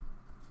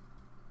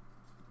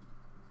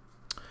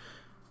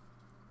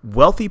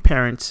Wealthy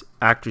parents,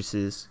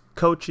 actresses,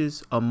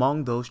 coaches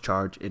among those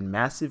charged in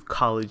massive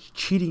college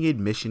cheating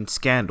admission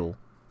scandal,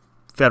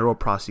 federal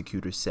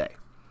prosecutors say.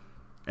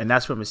 And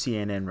that's from a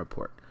CNN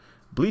report.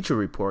 Bleacher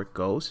Report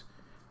goes,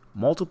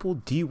 multiple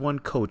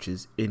D1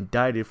 coaches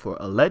indicted for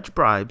alleged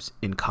bribes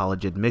in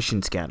college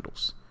admission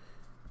scandals.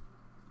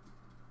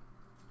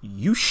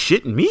 You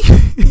shitting me?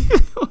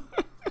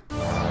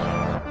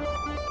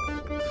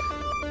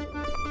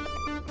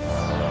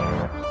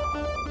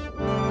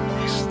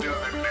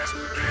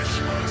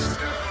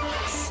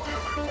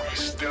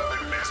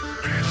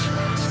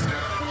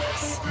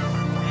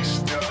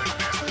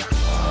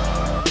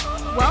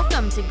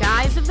 Welcome to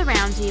Guys of the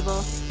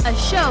Roundtable, a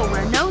show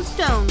where no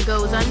stone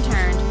goes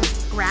unturned.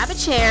 Grab a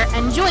chair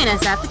and join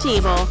us at the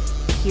table.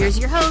 Here's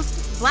your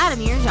host,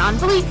 Vladimir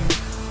Jean-Philippe.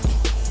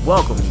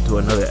 Welcome to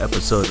another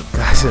episode of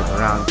Guys of the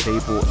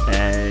Roundtable,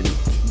 and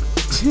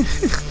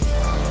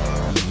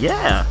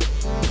yeah,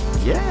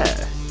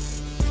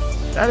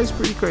 that is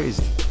pretty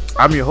crazy.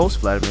 I'm your host,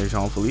 Vladimir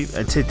Jean-Philippe,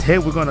 and today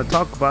we're going to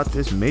talk about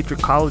this major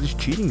college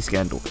cheating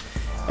scandal.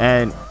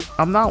 And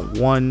I'm not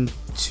one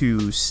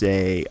to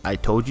say I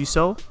told you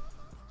so.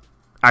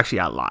 Actually,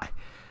 I lie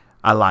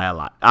a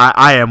lot.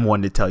 I am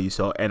one to tell you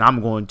so, and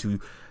I'm going to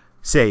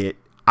say it.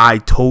 I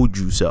told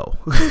you so.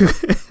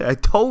 I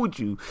told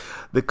you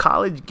the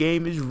college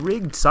game is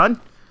rigged,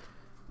 son.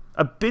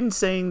 I've been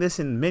saying this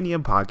in many a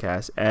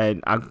podcast,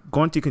 and I'm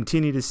going to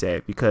continue to say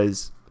it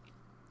because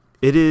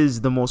it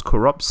is the most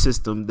corrupt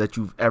system that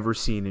you've ever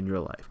seen in your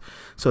life.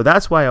 So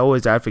that's why I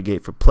always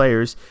advocate for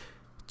players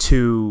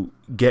to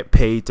get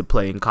paid to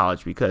play in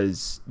college,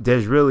 because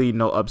there's really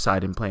no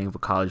upside in playing for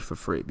college for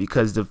free,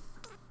 because the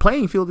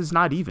playing field is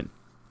not even,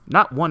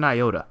 not one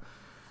iota.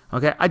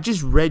 Okay, I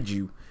just read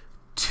you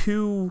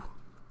two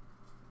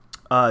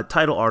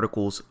title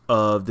articles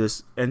of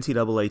this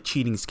NCAA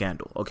cheating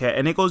scandal. Okay,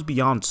 and it goes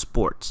beyond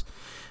sports.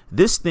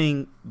 This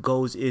thing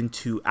goes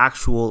into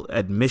actual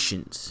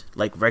admissions,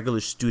 like regular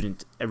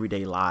student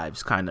everyday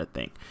lives kind of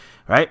thing,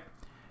 right?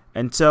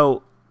 And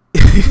so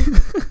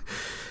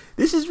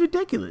this is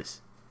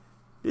ridiculous.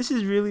 This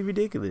is really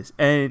ridiculous.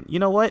 And you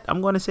know what?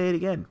 I'm going to say it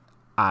again.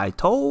 I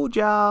told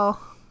y'all,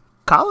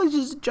 college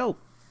is a joke.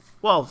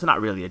 Well, it's not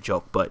really a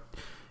joke, but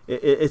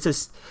it's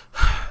just,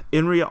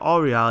 in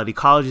all reality,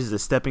 college is a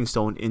stepping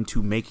stone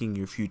into making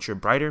your future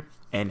brighter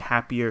and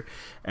happier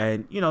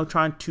and,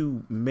 trying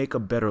to make a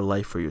better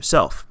life for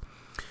yourself.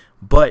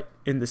 But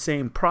in the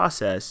same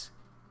process,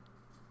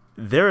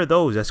 there are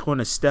those that's going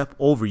to step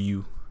over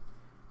you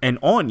and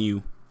on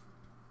you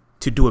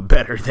to do it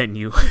better than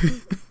you.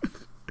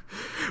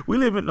 We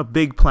live in a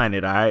big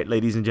planet, all right,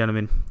 ladies and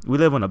gentlemen. We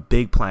live on a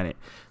big planet.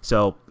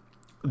 So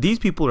these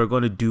people are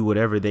going to do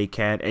whatever they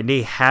can, and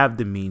they have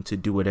the means to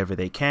do whatever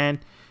they can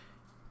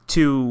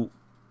to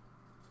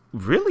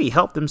really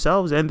help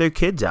themselves and their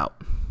kids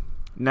out.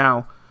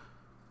 Now,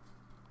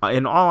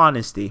 in all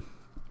honesty,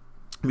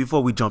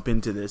 before we jump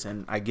into this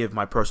and I give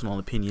my personal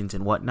opinions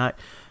and whatnot,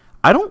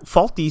 I don't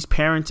fault these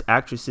parents,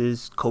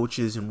 actresses,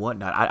 coaches, and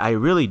whatnot. I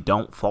really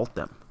don't fault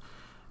them.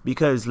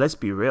 Because let's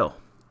be real,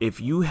 if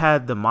you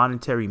had the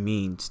monetary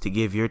means to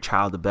give your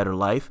child a better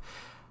life,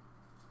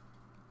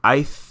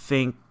 I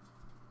think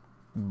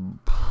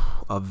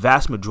a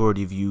vast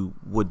majority of you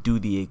would do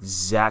the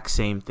exact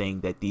same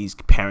thing that these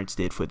parents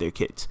did for their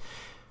kids.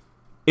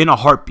 In a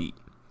heartbeat.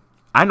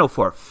 I know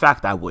for a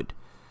fact I would.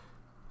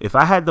 If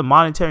I had the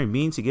monetary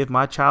means to give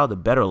my child a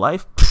better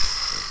life,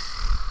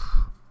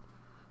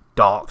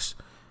 dogs.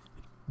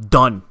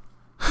 Done.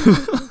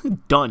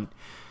 Done.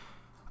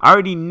 I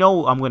already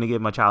know I'm going to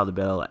give my child a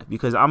better life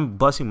because I'm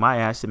busting my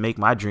ass to make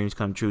my dreams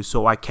come true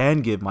so I can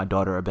give my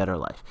daughter a better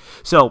life.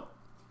 So,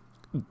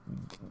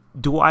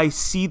 do I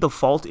see the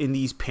fault in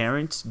these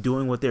parents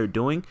doing what they're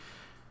doing?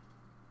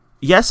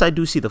 Yes, I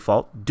do see the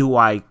fault. Do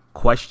I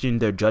question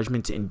their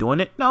judgments in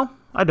doing it? No,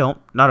 I don't.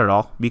 Not at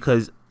all.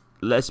 Because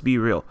let's be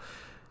real.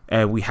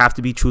 And we have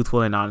to be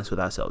truthful and honest with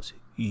ourselves.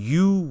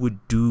 You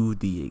would do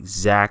the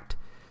exact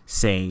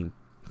same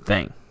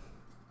thing.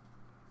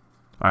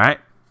 All right?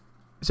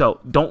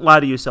 So don't lie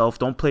to yourself.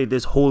 Don't play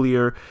this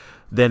holier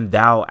than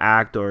thou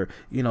act or,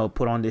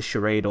 put on this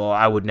charade or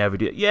I would never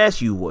do it.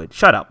 Yes, you would.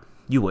 Shut up.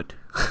 You would.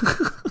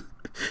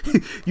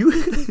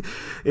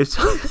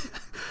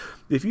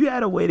 If you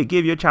had a way to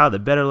give your child a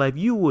better life,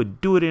 you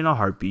would do it in a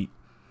heartbeat.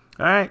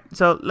 All right.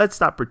 So let's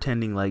stop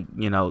pretending like,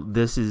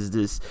 this is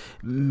this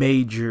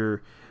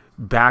major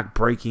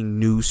back-breaking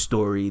news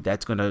story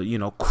that's going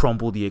to,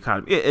 crumble the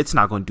economy. It's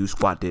not going to do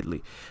squat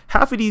diddly.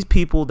 Half of these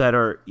people that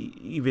are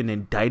even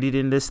indicted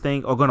in this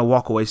thing are going to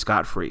walk away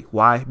scot-free.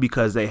 Why?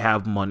 Because they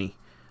have money.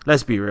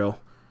 Let's be real.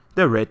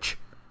 They're rich.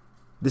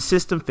 The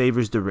system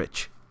favors the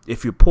rich.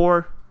 If you're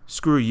poor,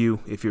 screw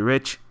you. If you're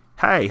rich,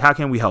 hey, how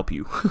can we help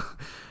you?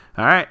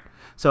 All right.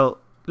 So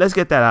let's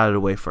get that out of the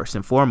way first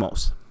and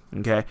foremost.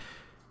 Okay.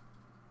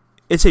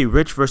 It's a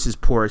rich versus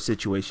poor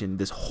situation,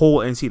 this whole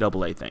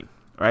NCAA thing,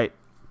 right?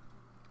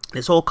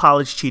 This whole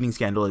college cheating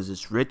scandal is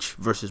this rich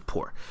versus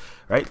poor,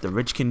 right? The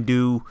rich can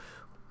do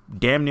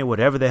damn near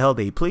whatever the hell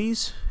they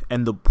please,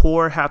 and the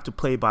poor have to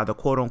play by the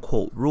quote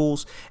unquote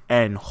rules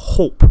and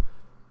hope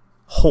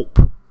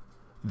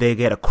they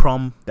get a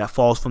crumb that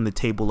falls from the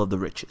table of the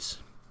riches.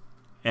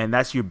 And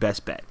that's your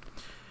best bet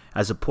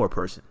as a poor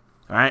person.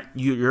 All right.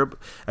 You're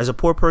as a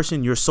poor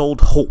person, you're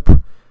sold hope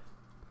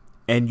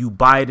and you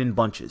buy it in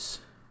bunches.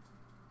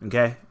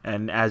 Okay.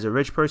 And as a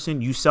rich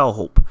person, you sell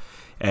hope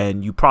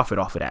and you profit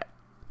off of that.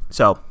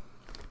 So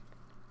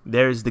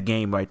there's the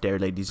game right there,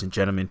 ladies and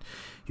gentlemen.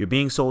 You're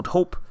being sold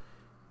hope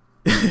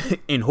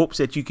in hopes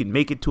that you can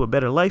make it to a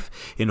better life,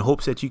 in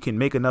hopes that you can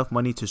make enough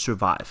money to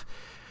survive,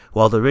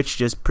 while the rich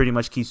just pretty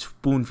much keep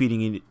spoon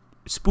feeding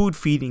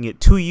it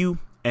to you,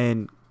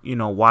 and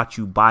watch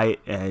you buy it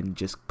and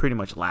just pretty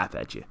much laugh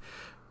at you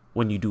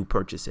when you do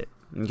purchase it.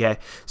 Okay,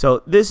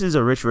 so this is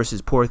a rich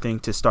versus poor thing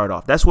to start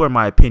off. That's where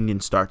my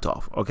opinion starts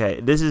off. Okay,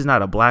 this is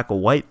not a black or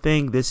white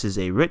thing. This is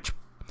a rich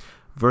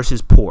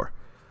versus poor.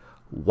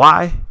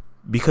 Why?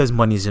 Because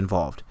money's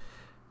involved.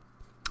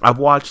 I've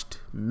watched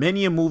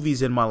many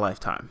movies in my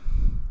lifetime,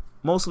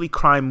 mostly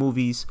crime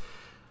movies,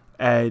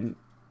 and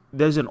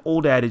there's an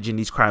old adage in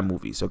these crime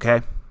movies,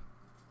 okay?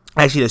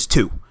 Actually, there's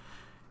two.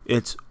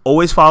 It's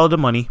always follow the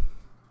money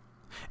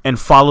and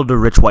follow the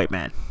rich white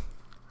man.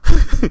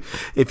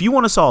 If you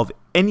want to solve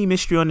any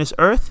mystery on this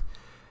earth,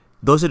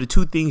 those are the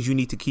two things you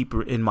need to keep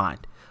in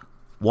mind.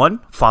 One,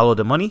 follow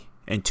the money,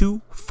 and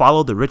two,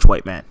 follow the rich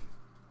white man.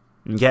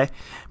 Okay?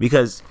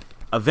 Because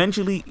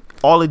eventually,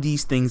 all of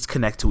these things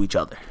connect to each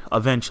other.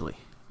 Eventually.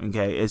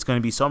 Okay? It's going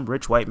to be some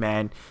rich white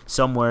man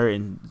somewhere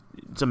in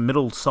some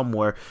middle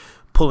somewhere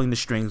pulling the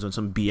strings on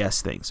some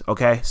BS things.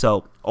 Okay?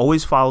 So,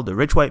 always follow the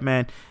rich white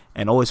man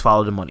and always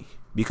follow the money.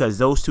 Because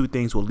those two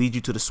things will lead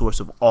you to the source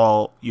of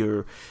all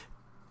your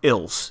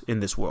ills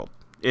in this world.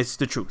 It's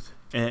the truth.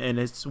 And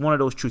it's one of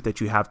those truths that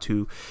you have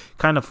to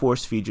kind of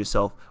force feed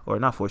yourself, or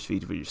not force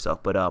feed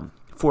yourself, but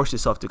force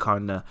yourself to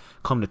kind of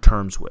come to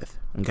terms with.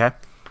 Okay?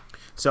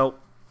 So,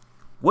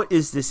 what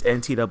is this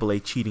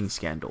NCAA cheating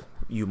scandal,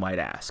 you might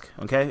ask?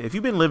 Okay? If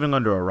you've been living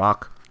under a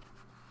rock,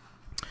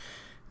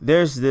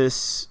 there's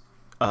this,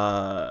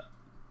 I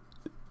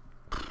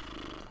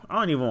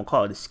don't even want to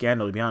call it a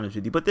scandal, to be honest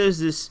with you, but there's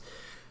this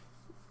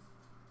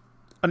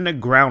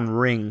underground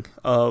ring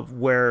of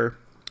where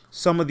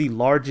some of the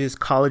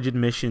largest college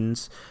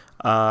admissions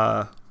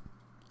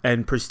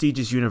and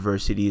prestigious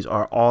universities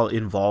are all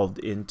involved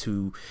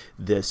into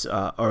this,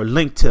 or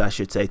linked to, I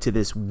should say, to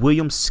this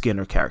William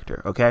Skinner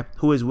character. Okay,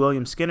 who is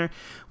William Skinner?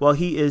 Well,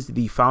 he is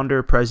the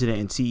founder, president,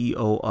 and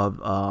CEO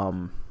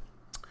of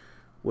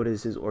what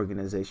is his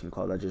organization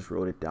called? I just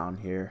wrote it down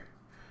here.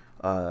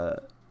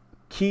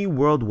 Key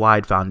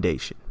Worldwide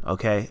Foundation.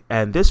 Okay,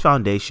 and this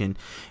foundation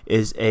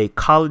is a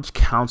college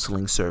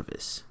counseling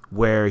service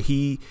where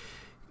he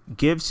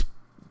gives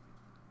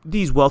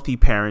these wealthy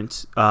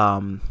parents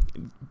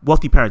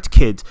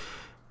kids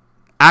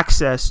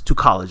access to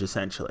college,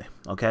 essentially.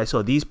 Okay,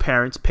 so these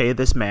parents pay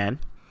this man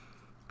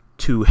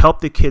to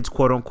help the kids,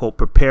 quote unquote,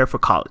 prepare for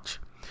college.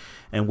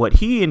 And what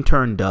he in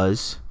turn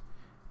does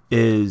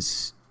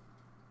is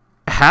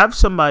have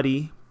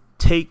somebody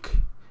take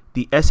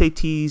the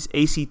SATs,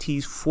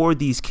 ACTs for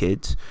these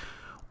kids,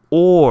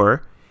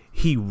 or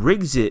he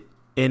rigs it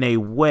in a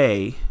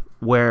way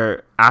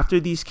where after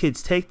these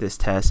kids take this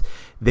test,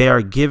 they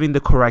are giving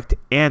the correct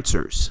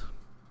answers.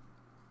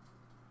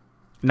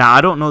 Now,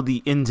 I don't know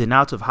the ins and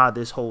outs of how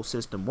this whole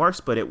system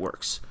works, but it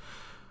works.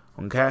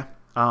 Okay?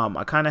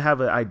 I kind of have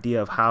an idea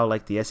of how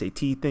like the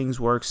SAT things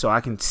work, so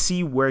I can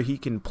see where he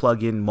can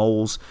plug in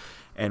moles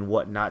and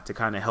whatnot to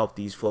kind of help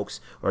these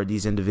folks or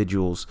these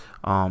individuals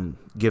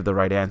give the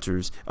right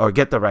answers or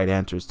get the right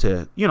answers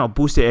to,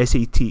 boost their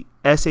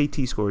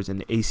SAT scores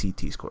and the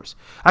ACT scores.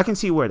 I can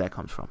see where that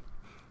comes from.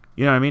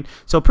 You know what I mean?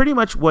 So pretty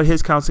much what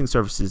his counseling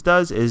services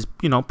does is,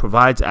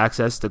 provides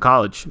access to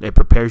college. It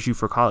prepares you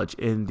for college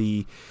in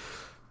the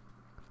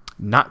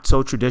not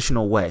so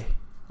traditional way.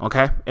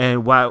 Okay.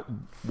 And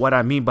what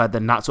I mean by the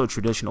not so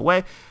traditional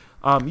way,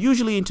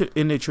 usually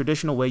in the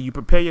traditional way, you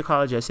prepare your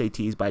college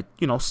SATs by,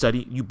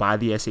 you buy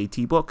the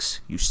SAT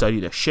books, you study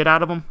the shit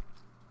out of them.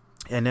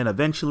 And then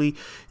eventually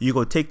you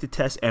go take the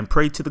test and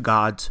pray to the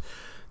gods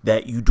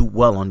that you do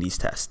well on these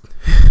tests.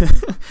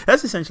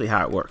 That's essentially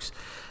how it works.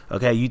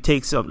 Okay, you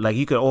take some, like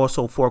you could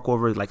also fork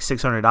over like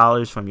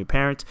 $600 from your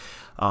parents.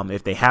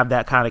 If they have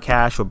that kind of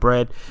cash or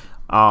bread,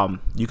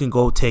 you can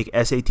go take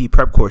SAT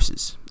prep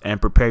courses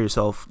and prepare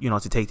yourself,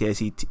 to take the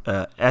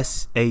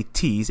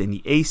SATs and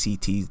the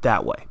ACTs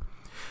that way,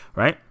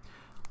 right?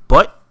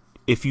 But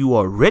if you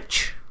are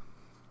rich,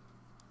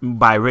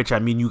 by rich I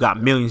mean you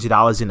got millions of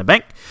dollars in the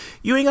bank,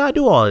 you ain't gotta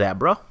do all of that,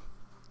 bro.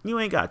 You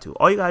ain't got to.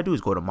 All you gotta do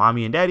is go to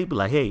mommy and daddy, be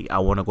like, hey, I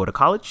want to go to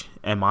college.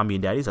 And mommy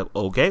and daddy's like,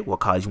 okay, what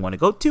college you want to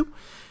go to?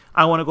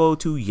 I want to go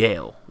to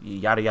Yale,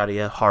 yada, yada,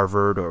 yada,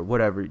 Harvard, or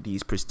whatever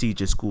these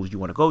prestigious schools you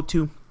want to go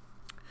to.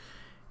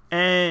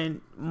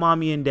 And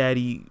mommy and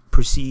daddy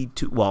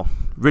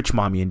rich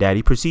mommy and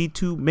daddy proceed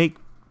to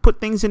put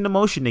things into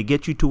motion to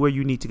get you to where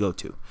you need to go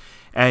to.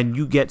 And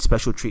you get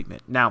special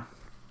treatment. Now,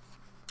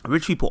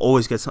 rich people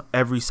always get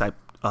every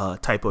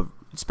type of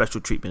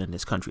special treatment in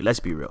this country. Let's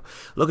be real.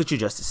 Look at your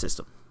justice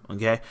system.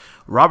 Okay,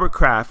 Robert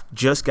Kraft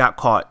just got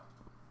caught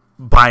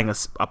buying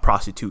a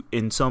prostitute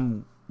in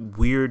some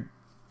weird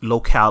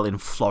locale in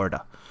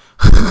Florida.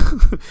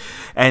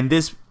 And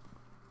this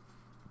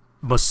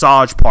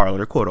massage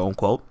parlor, quote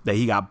unquote, that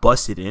he got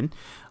busted in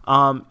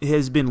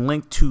has been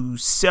linked to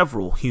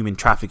several human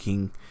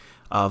trafficking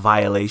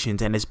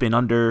violations, and it's been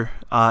under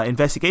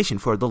investigation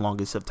for the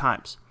longest of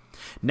times.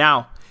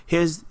 Now,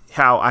 here's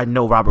how I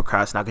know Robert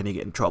Kraft's not going to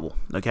get in trouble.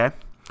 Okay,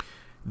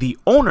 the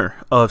owner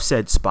of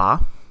said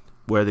spa,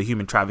 where the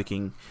human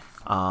trafficking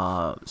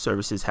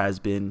services has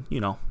been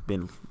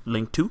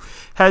linked to,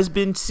 has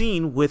been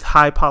seen with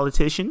high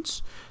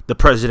politicians, the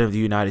president of the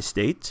United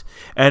States,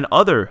 and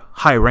other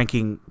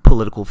high-ranking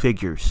political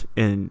figures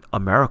in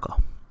America.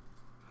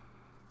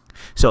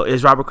 So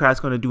is Robert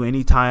Kraft going to do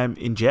any time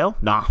in jail?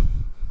 Nah.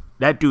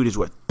 That dude is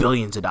worth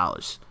billions of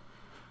dollars.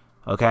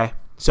 Okay?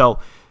 So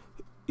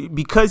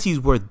because he's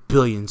worth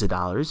billions of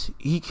dollars,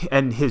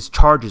 and his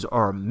charges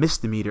are a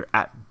misdemeanor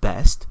at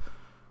best,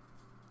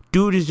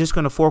 dude is just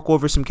going to fork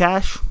over some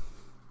cash.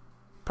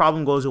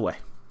 Problem goes away.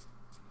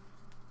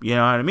 You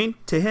know what I mean?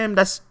 To him,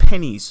 that's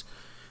pennies.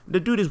 The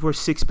dude is worth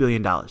 $6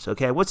 billion.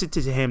 Okay? What's it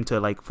to him to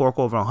like fork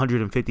over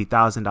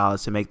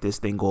 $150,000 to make this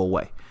thing go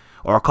away?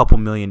 Or a couple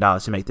 $1 million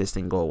to make this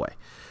thing go away?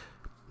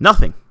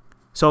 Nothing.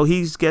 So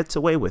he gets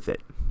away with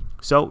it.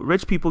 So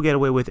rich people get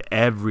away with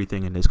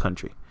everything in this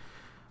country.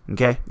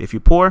 Okay? If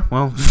you're poor,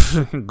 well,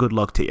 good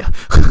luck to you.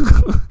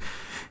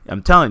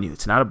 I'm telling you,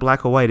 it's not a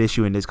black or white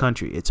issue in this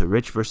country. It's a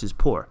rich versus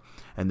poor.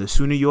 And the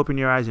sooner you open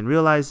your eyes and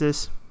realize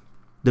this,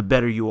 the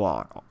better you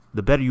are.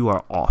 The better you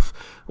are off.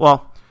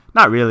 Well,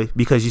 not really,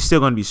 because you're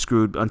still going to be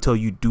screwed until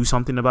you do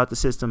something about the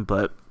system.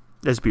 But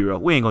let's be real.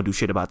 We ain't going to do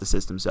shit about the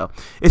system. So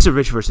it's a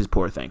rich versus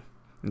poor thing.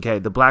 Okay?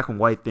 The black and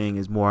white thing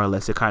is more or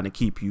less to kind of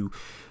keep you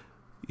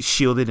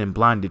shielded and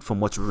blinded from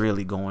what's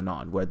really going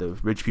on, where the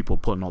rich people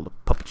pulling all the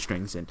puppet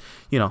strings, and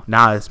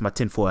now it's my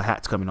tinfoil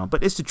hat's coming on,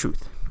 but it's the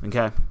truth.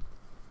 Okay,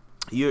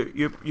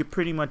 you're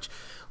pretty much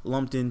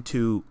lumped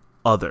into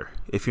other.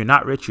 If you're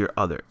not rich, you're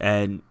other,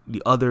 and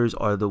the others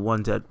are the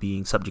ones that are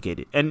being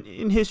subjugated. And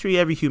in history,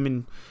 every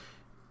human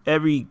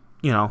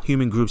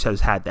groups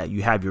has had that.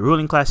 You have your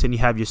ruling class and you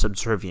have your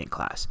subservient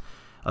class.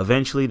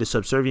 Eventually, the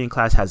subservient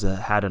class has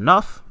had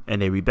enough,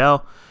 and they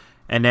rebel.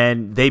 And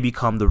then they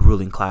become the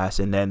ruling class,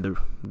 and then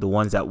the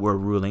ones that were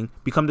ruling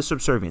become the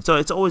subservient. So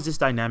it's always this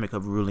dynamic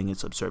of ruling and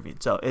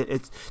subservient. So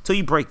it's till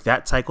you break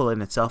that cycle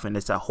in itself, and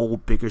it's a whole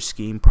bigger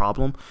scheme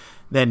problem,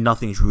 then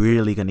nothing's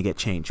really going to get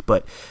changed.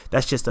 But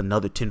that's just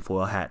another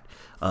tinfoil hat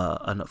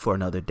for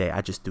another day. I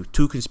just threw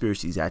 2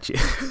 conspiracies at you.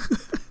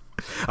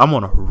 I'm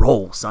on a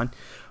roll, son.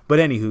 But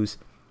anywho's,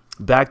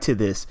 back to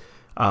this.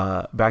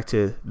 Back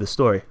to the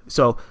story.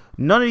 So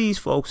none of these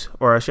folks,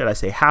 or should I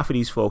say half of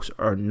these folks,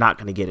 are not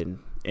going to get in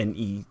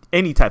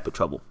any type of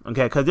trouble,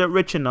 okay, because they're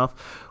rich enough,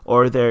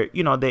 or they're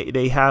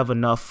they have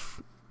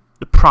enough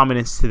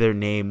prominence to their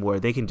name where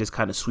they can just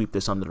kind of sweep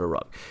this under the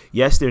rug.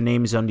 Yes, their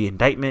name is on the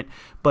indictment,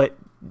 but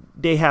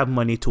they have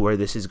money to where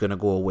this is going to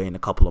go away in a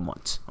couple of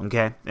months,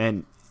 okay?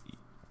 And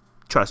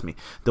trust me,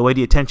 the way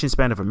the attention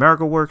span of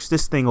America works,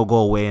 this thing will go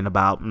away in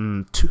about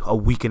a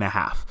week and a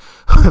half.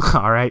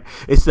 All right,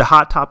 it's the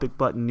hot topic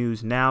button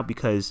news now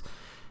because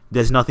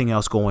there's nothing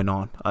else going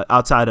on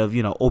outside of,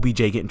 OBJ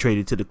getting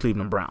traded to the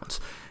Cleveland Browns.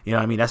 You know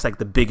what I mean? That's like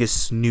the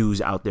biggest news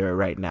out there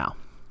right now.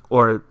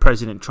 Or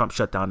President Trump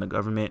shut down the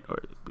government.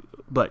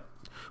 But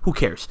who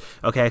cares?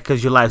 Okay?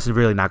 Because your lives are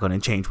really not going to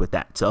change with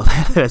that. So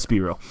let's be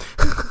real.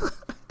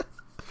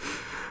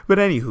 But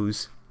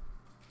anywho's,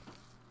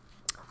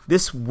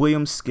 this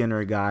William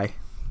Skinner guy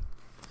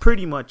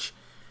pretty much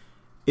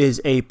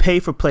is a pay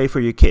for play for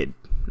your kid.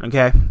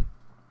 Okay?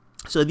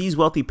 So these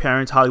wealthy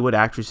parents, Hollywood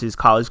actresses,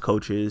 college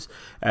coaches,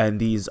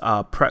 and these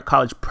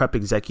college prep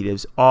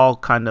executives all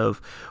kind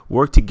of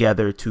work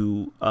together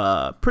to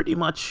pretty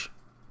much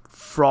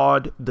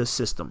fraud the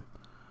system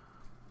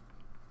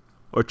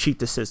or cheat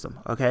the system.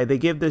 Okay, they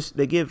give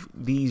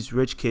these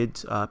rich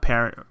kids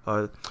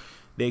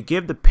they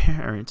give the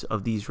parents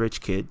of these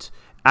rich kids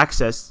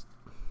access.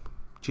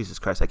 Jesus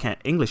Christ, I can't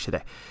English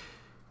today.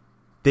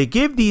 They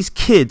give these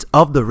kids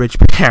of the rich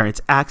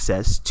parents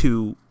access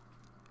to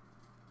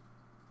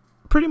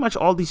pretty much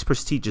all these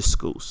prestigious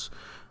schools.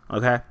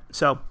 Okay,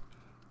 so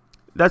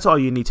that's all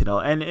you need to know.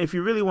 And if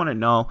you really want to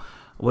know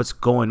what's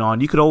going on,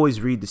 you could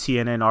always read the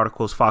CNN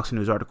articles, Fox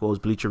News articles,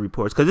 Bleacher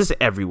Reports, because it's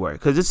everywhere,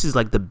 because this is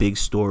like the big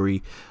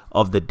story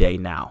of the day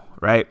now,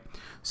 right?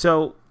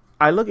 So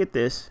I look at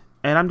this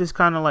and I'm just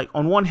kind of like,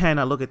 on one hand,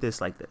 I look at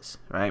this like this,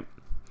 right?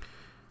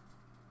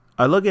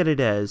 I look at it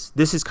as,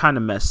 this is kind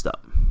of messed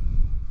up,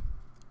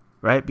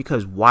 right?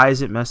 Because why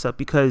is it messed up?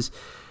 Because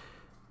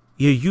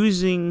you're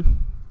using,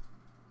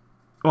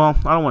 well,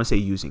 I don't want to say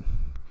using.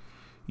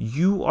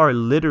 You are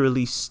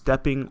literally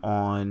stepping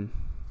on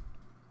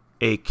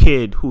a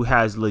kid who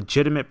has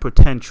legitimate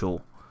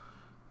potential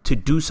to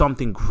do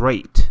something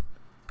great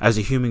as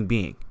a human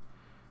being,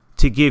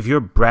 to give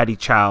your bratty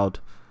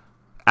child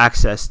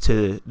access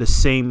to the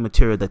same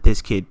material that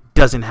this kid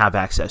doesn't have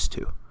access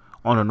to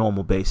on a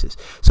normal basis.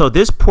 So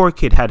this poor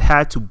kid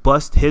had to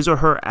bust his or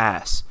her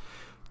ass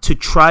to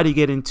try to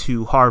get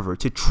into Harvard,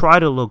 to try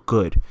to look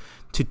good,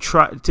 to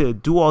try to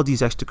do all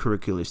these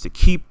extracurriculars, to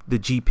keep the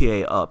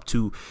GPA up,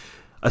 to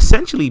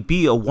essentially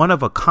be a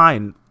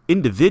one-of-a-kind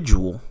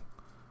individual,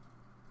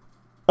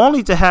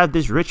 only to have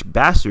this rich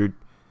bastard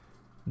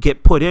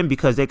get put in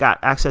because they got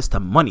access to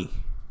money.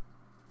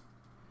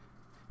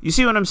 You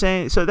see what I'm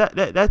saying? So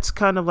that's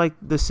kind of like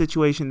the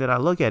situation that I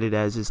look at it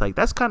as. Is like,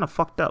 that's kind of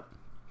fucked up.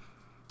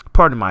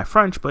 Pardon my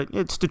French, but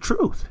it's the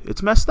truth.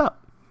 It's messed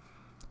up.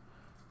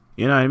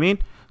 You know what I mean?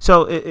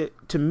 So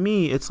to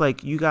me, it's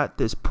like you got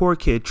this poor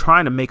kid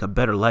trying to make a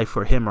better life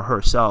for him or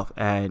herself,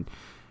 and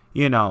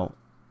and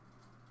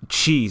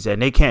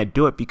they can't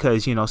do it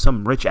because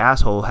some rich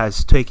asshole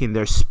has taken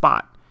their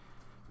spot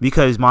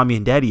because mommy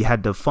and daddy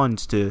had the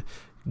funds to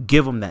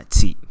give him that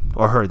seat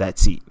or her that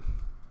seat.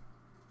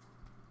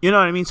 You know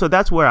what I mean? So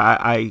that's where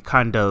I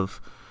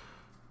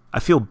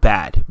feel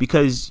bad,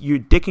 because you're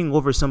dicking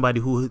over somebody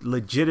who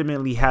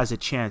legitimately has a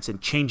chance in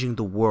changing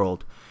the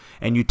world,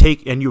 and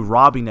you're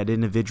robbing that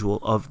individual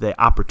of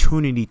the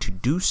opportunity to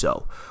do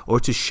so, or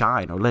to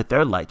shine, or let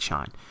their light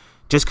shine,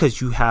 just because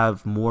you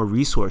have more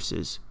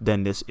resources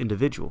than this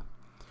individual.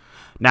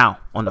 Now,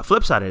 on the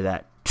flip side of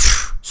that,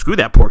 screw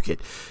that poor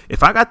kid.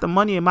 If I got the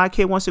money and my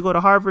kid wants to go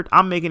to Harvard,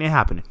 I'm making it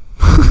happen.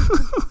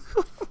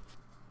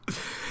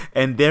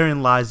 And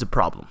therein lies the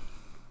problem.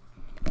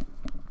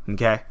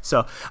 Okay,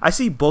 so I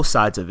see both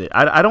sides of it.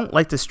 I don't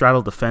like to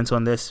straddle the fence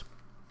on this.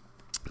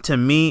 To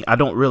me, I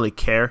don't really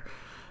care,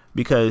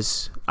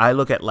 because I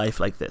look at life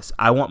like this.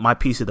 I want my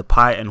piece of the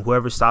pie, and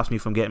whoever stops me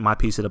from getting my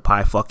piece of the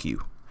pie, fuck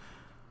you.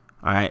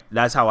 All right,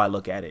 that's how I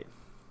look at it.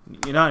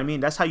 You know what I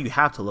mean? That's how you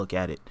have to look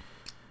at it.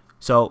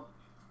 So,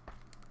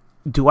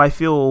 do I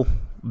feel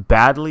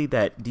badly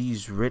that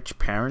these rich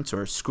parents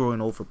are screwing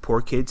over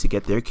poor kids to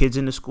get their kids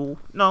into school?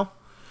 No.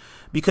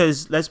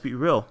 Because let's be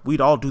real, we'd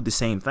all do the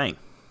same thing.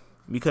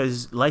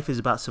 Because life is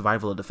about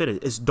survival of the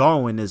fittest. It's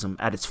Darwinism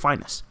at its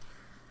finest.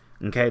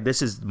 Okay,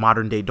 this is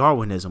modern day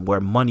Darwinism, where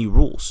money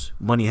rules.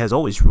 Money has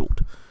always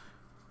ruled.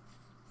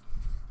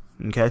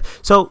 Okay,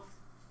 so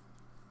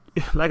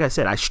like I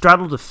said, I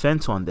straddle the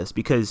fence on this,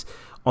 because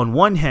on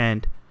one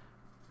hand,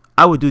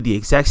 I would do the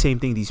exact same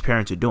thing these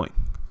parents are doing.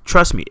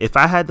 Trust me, if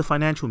I had the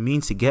financial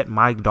means to get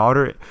my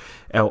daughter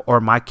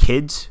or my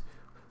kids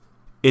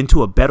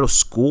into a better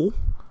school,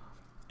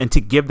 and to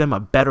give them a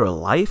better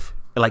life,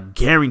 like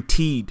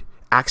guaranteed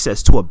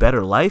access to a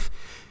better life,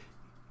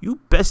 you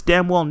best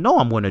damn well know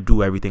I'm going to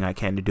do everything I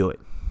can to do it.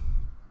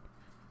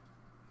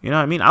 You know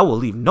what I mean? I will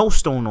leave no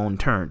stone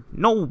unturned.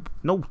 No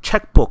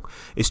checkbook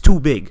is too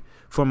big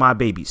for my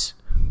babies.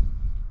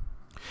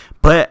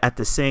 But at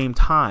the same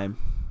time,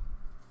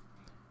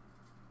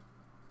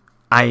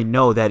 I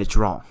know that it's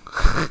wrong.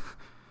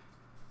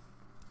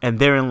 And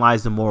therein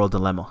lies the moral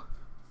dilemma.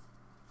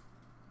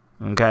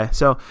 Okay,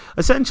 so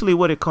essentially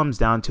what it comes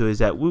down to is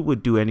that we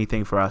would do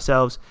anything for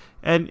ourselves.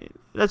 And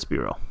let's be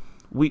real.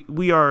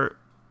 We are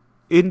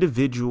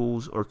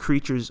individuals or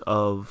creatures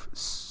of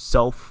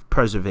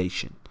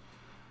self-preservation.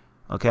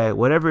 Okay,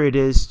 whatever it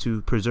is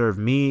to preserve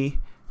me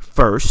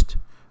first,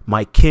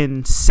 my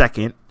kin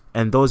second,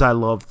 and those I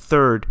love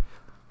third,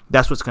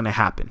 that's what's going to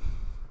happen.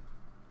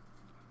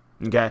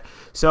 Okay,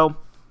 so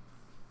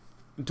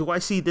do I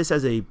see this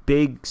as a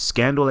big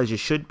scandal as it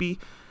should be?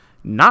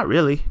 Not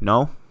really,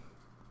 no.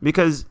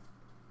 Because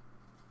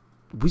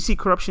we see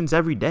corruptions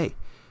every day.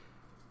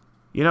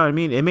 You know what I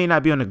mean? It may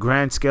not be on a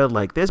grand scale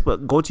like this,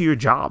 but go to your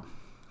job.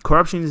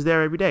 Corruption is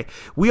there every day.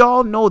 We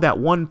all know that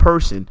one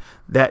person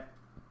that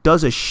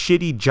does a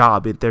shitty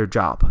job at their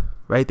job,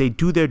 right? They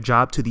do their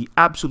job to the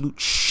absolute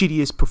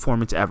shittiest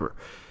performance ever.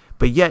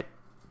 But yet,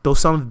 those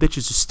son of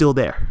bitches are still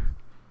there.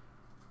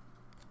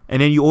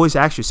 And then you always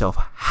ask yourself,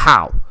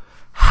 how?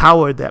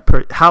 How is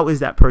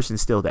that person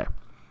still there?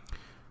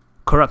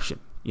 Corruption.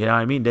 You know what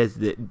I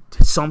mean?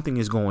 Something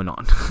is going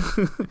on.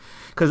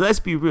 Because let's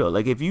be real.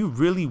 Like, if you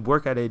really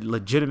work at a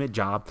legitimate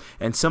job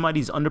and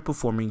somebody's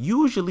underperforming,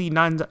 usually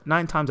nine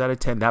times out of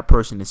 10, that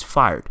person is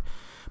fired.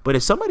 But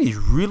if somebody's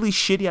really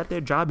shitty at their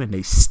job and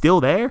they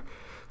still there,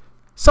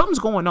 something's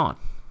going on.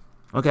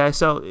 Okay,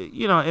 so,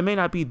 it may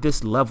not be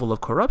this level of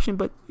corruption,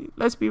 but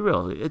let's be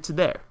real. It's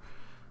there.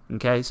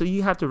 Okay, so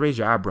you have to raise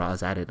your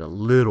eyebrows at it a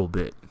little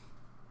bit.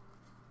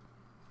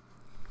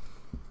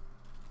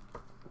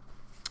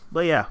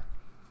 But yeah.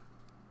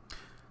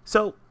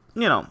 So,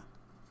 I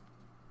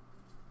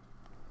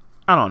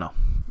don't know.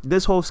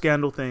 This whole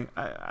scandal thing,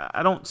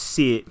 I don't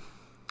see it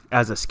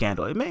as a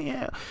scandal. It may,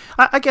 yeah,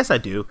 I guess I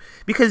do,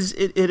 because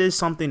it is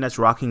something that's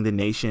rocking the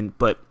nation,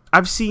 but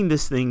I've seen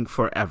this thing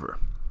forever.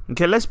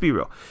 Okay, let's be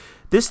real.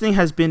 This thing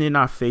has been in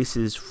our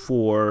faces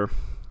for,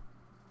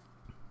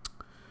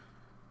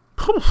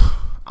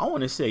 I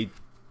want to say,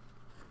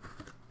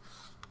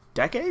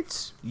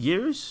 decades,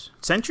 years,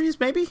 centuries,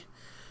 maybe.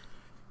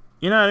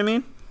 You know what I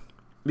mean?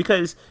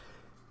 Because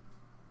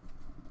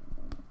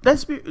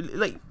let's be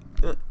like,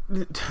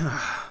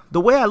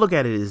 the way I look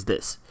at it is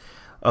this.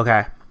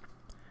 Okay,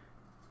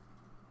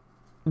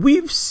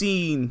 we've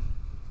seen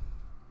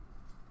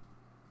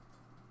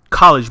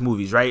college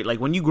movies, right? Like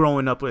when you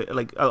growing up,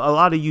 like a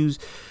lot of you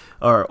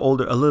or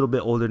older, a little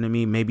bit older than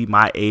me, maybe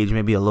my age,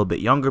 maybe a little bit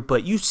younger,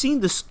 but you've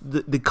seen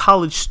the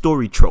college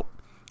story trope,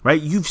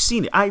 right? You've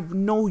seen it. I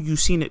know you've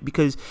seen it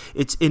because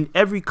it's in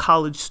every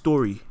college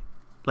story.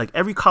 Like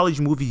every college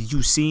movie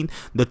you've seen,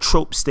 the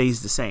trope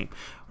stays the same,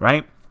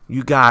 right?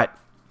 You got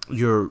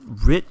your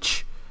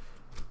rich,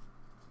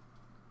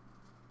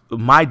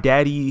 my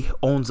daddy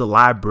owns a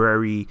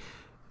library,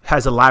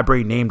 has a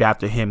library named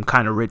after him,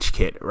 kind of rich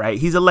kid, right?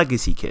 He's a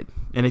legacy kid.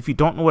 And if you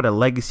don't know what a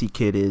legacy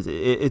kid is,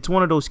 it's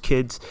one of those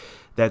kids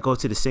that go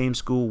to the same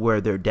school where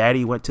their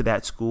daddy went to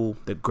that school,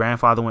 their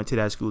grandfather went to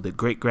that school, their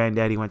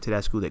great-granddaddy went to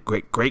that school, their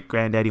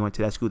great-great-granddaddy went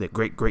to that school, their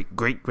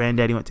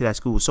great-great-great-granddaddy went to that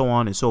school, so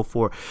on and so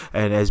forth,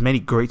 and as many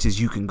greats as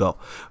you can go,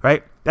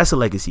 right? That's a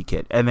legacy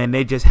kid. And then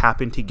they just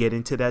happen to get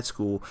into that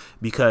school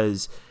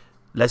because,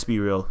 let's be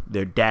real,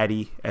 their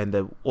daddy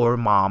or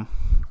mom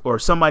or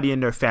somebody in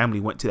their family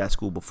went to that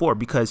school before.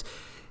 Because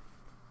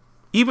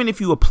even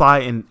if you apply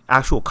in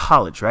actual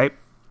college, right,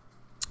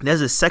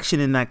 there's a section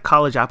in that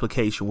college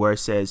application where it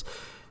says,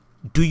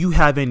 do you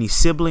have any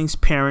siblings,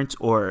 parents,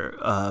 or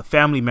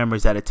family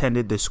members that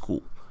attended this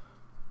school?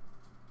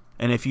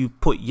 And if you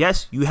put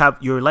yes, you have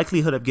your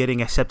likelihood of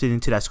getting accepted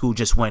into that school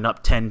just went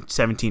up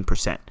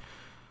 17%.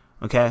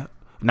 Okay.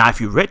 Now, if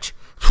you're rich,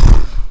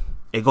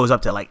 it goes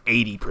up to like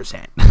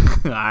 80%.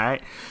 All right.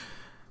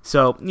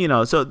 So,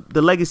 so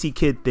the legacy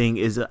kid thing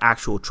is an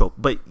actual trope.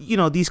 But,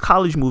 these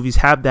college movies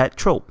have that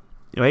trope,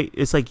 right?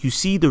 It's like you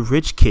see the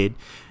rich kid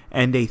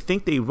and they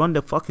think they run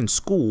the fucking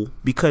school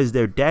because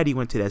their daddy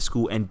went to that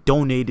school and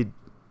donated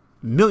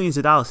millions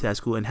of dollars to that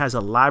school and has a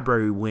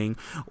library wing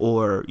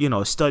or,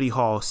 a study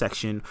hall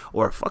section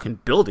or a fucking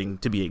building,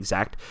 to be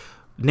exact,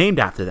 named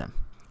after them.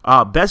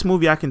 Best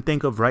movie I can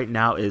think of right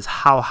now is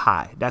How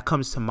High. That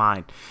comes to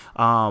mind.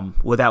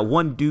 Where that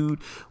one dude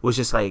was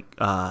just like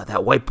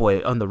that white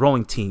boy on the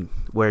rowing team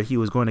where he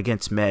was going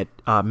against Red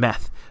Man,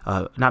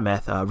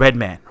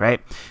 right?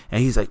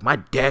 And he's like, my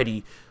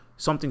daddy,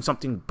 something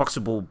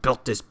Buxable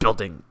built this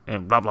building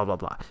and blah, blah, blah,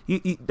 blah.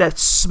 That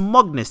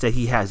smugness that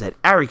he has, that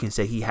arrogance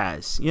that he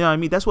has. You know what I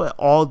mean? That's what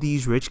all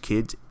these rich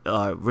kids,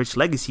 rich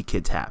legacy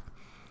kids have.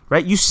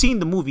 Right? You've seen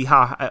the movie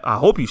How High. I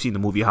hope you've seen the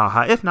movie How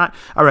High. If not,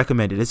 I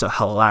recommend it. It's a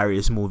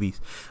hilarious movie.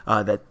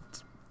 That's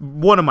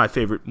one of my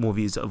favorite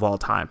movies of all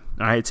time.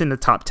 All right, it's in the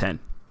top 10.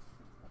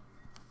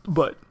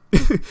 But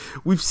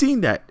we've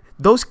seen that.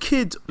 Those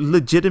kids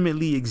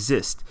legitimately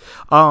exist.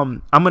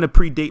 I'm going to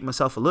predate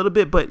myself a little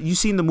bit, but you've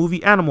seen the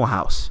movie Animal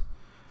House.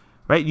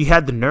 Right? You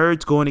had the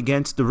nerds going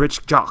against the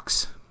rich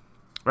jocks.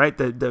 Right?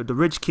 The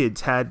rich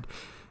kids had,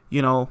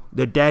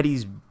 their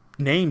daddy's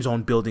names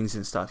on buildings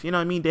and stuff. You know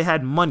what I mean? They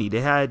had money. They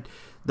had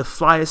the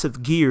flyest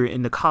of gear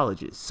in the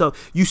colleges. So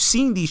you've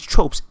seen these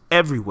tropes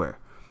everywhere.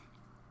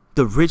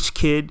 The rich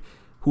kid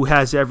who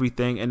has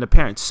everything and the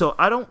parents. So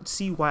I don't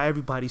see why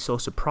everybody's so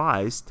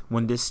surprised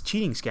when this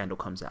cheating scandal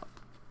comes out.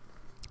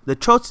 The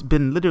trope's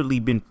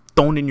literally been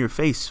thrown in your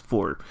face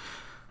for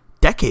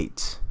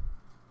decades.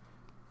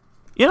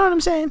 You know what I'm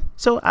saying?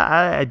 So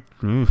I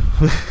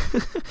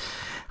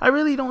I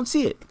really don't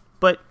see it.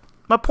 But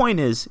my point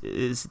is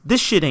this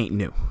shit ain't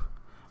new.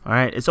 All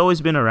right, it's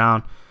always been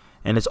around,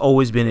 and it's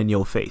always been in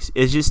your face.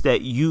 It's just that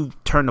you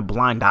turned a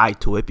blind eye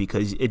to it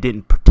because it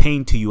didn't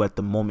pertain to you at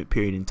the moment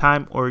period in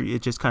time, or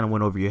it just kind of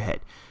went over your head.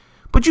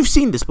 But you've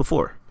seen this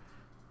before.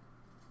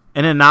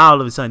 And then now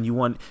all of a sudden you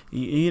want,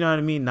 you know what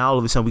I mean? Now all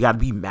of a sudden we got to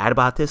be mad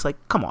about this. Like,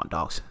 come on,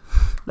 dogs.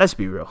 Let's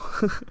be real.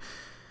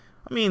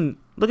 I mean,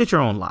 look at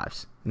your own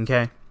lives,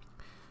 okay?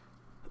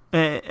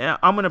 And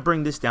I'm going to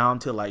bring this down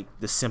to like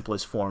the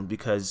simplest form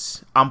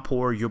because I'm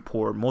poor, you're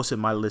poor. Most of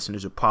my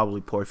listeners are probably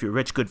poor. If you're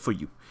rich, good for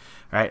you.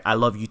 All right. I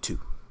love you too.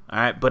 All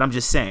right. But I'm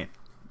just saying,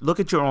 look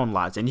at your own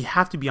lives and you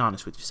have to be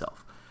honest with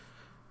yourself.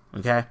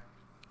 Okay.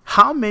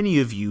 How many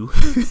of you,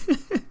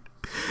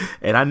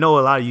 and I know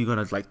a lot of you are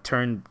going to like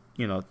turn,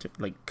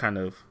 kind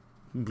of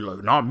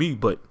like, not me,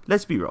 but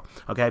let's be real.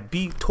 Okay.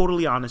 Be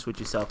totally honest with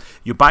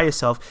yourself. You're by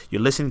yourself.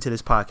 You're listening to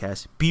this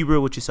podcast. Be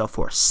real with yourself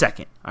for a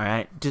second. All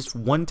right. Just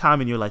one time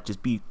in your life,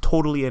 just be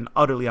totally and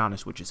utterly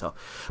honest with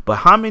yourself. But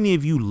how many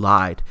of you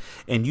lied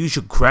and used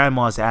your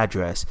grandma's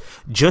address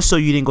just so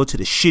you didn't go to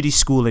the shitty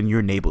school in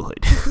your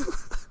neighborhood?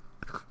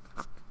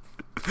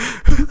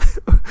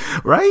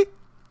 Right?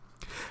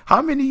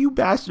 How many of you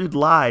bastards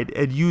lied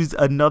and used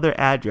another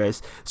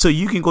address so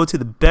you can go to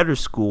the better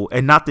school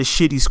and not the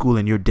shitty school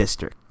in your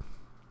district?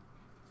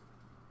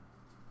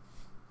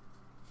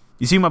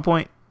 You see my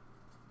point?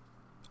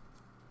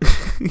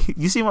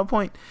 You see my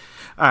point?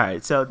 All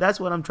right, so that's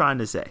what I'm trying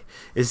to say.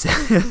 Is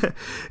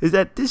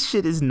that this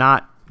shit is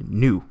not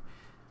new,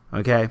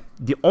 okay?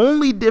 The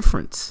only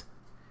difference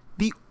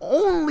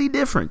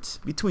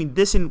between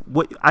this and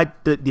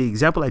the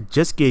example I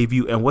just gave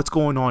you and what's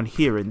going on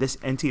here in this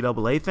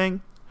NCAA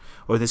thing,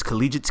 or this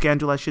collegiate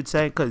scandal, I should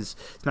say, because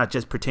it's not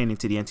just pertaining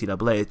to the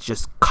NCAA, it's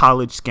just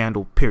college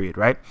scandal, period,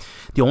 right?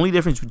 The only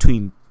difference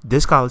between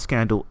this college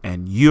scandal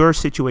and your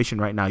situation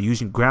right now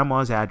using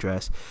grandma's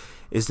address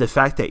is the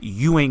fact that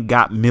you ain't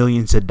got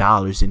millions of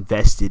dollars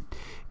invested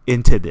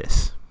into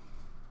this.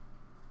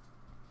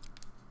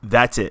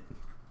 That's it.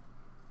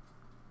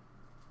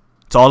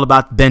 It's all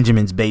about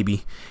Benjamins,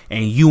 baby,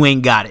 and you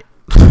ain't got it.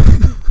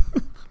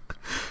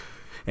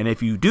 And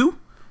if you do,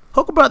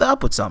 hook a brother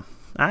up with some.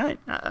 All right,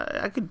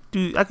 I could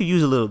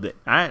use a little bit.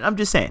 All right, I'm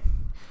just saying.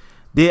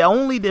 The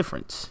only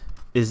difference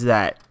is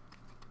that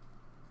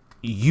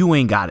you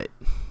ain't got it.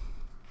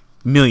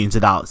 Millions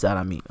of dollars, that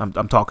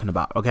I'm talking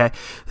about. Okay,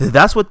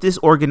 that's what this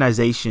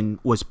organization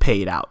was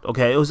paid out.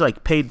 Okay, it was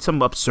like paid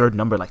some absurd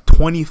number, like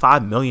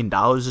 $25 million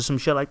or some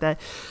shit like that,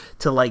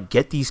 to like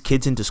get these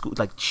kids into school.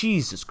 Like,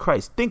 Jesus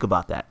Christ, think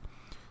about that.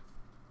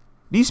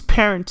 These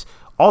parents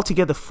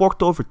altogether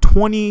forked over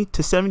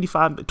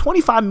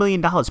 $25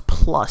 million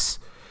plus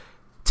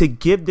to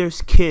give their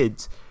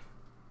kids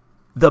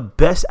the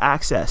best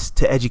access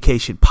to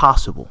education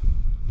possible.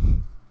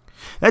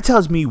 That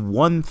tells me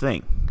one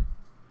thing.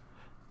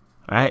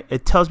 All right,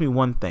 it tells me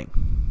one thing,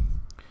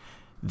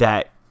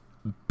 that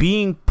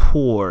being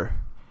poor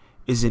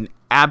is an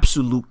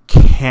absolute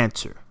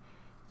cancer.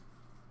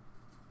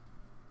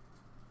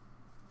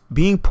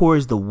 Being poor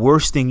is the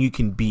worst thing you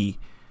can be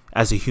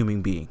as a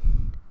human being.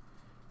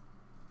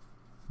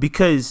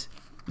 Because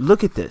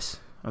look at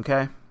this,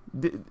 okay?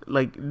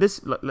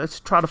 Let's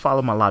try to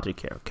follow my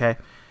logic here, okay?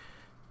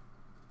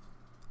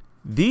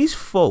 These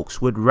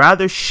folks would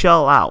rather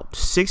shell out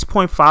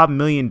 $6.5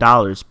 million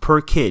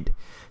per kid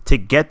to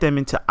get them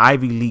into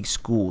Ivy League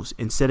schools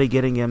instead of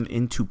getting them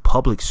into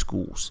public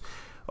schools,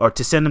 or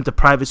to send them to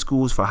private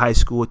schools for high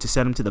school, or to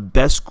send them to the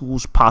best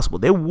schools possible.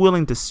 They're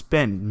willing to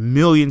spend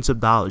millions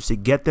of dollars to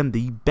get them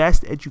the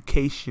best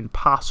education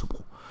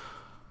possible,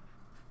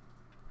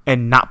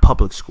 and not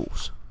public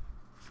schools.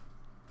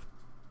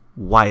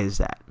 Why is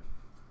that?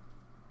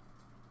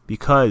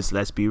 Because,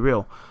 let's be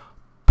real,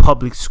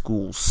 public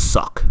schools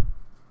suck.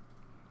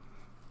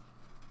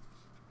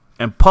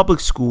 And public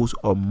schools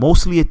are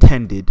mostly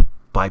attended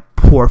by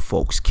poor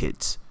folks'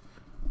 kids.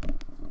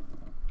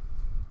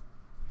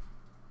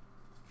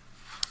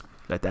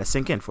 Let that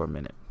sink in for a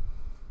minute.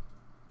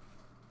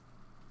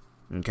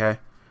 Okay?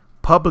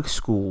 Public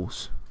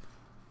schools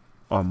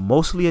are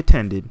mostly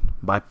attended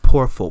by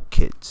poor folk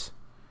kids.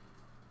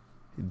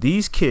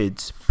 These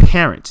kids'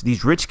 parents,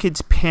 these rich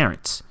kids'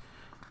 parents,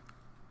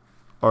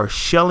 are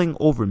shelling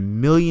over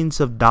millions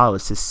of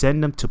dollars to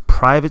send them to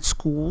private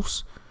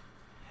schools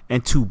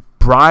and to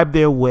bribe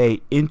their way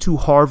into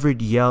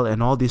Harvard, Yale,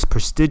 and all these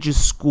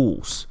prestigious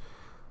schools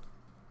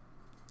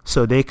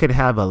so they can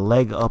have a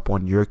leg up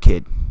on your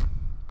kid.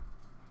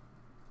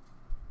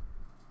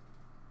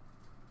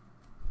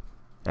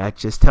 That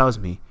just tells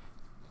me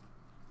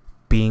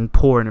being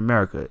poor in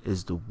America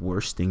is the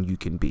worst thing you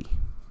can be.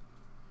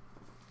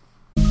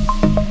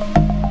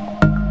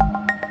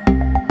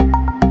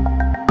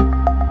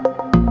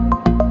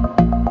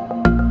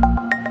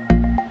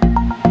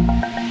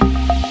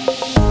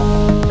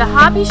 The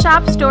Hobby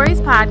Shop Stories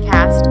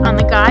podcast on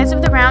the Guys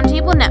of the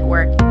Roundtable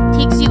Network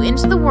takes you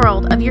into the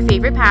world of your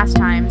favorite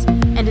pastimes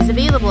and is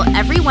available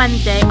every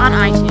Wednesday on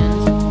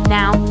iTunes.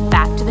 Now,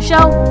 back to the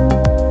show.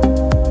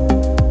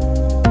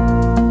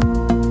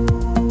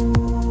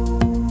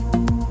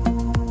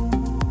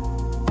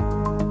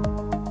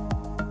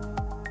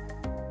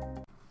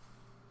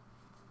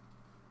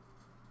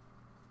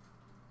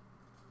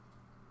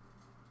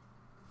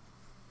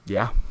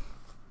 Yeah.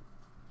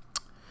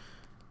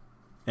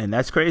 And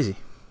that's crazy.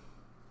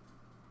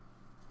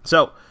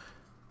 So,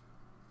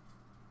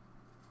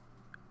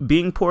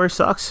 being poor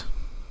sucks.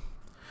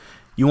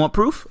 You want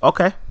proof?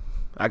 Okay,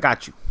 I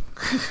got you.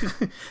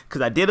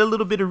 Because I did a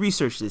little bit of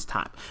research this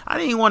time. I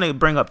didn't want to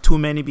bring up too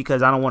many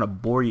because I don't want to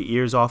bore your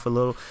ears off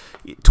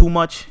too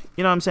much.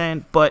 You know what I'm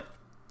saying? But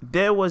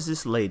there was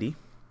this lady,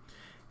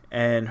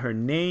 and her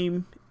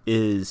name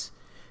is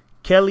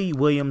Kelly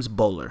Williams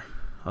Bowler.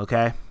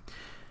 Okay.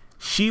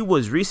 She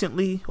was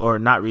recently, or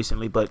not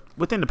recently, but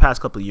within the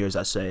past couple of years,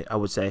 I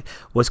would say,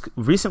 was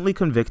recently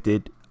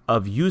convicted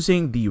of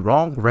using the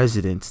wrong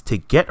residence to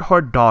get her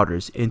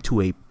daughters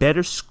into a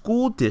better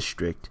school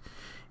district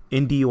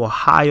in the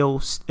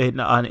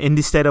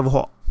state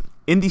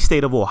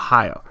of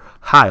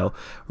Ohio,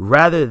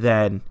 rather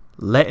than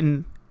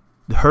letting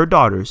her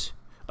daughters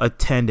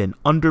attend an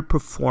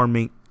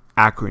underperforming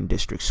Akron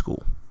district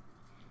school.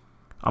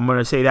 I'm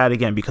gonna say that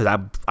again because I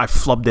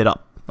flubbed it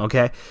up.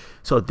 Okay,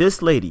 so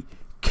this lady,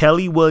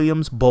 Kelly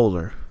Williams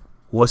Bowler,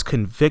 was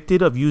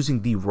convicted of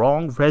using the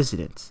wrong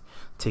residence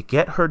to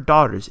get her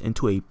daughters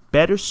into a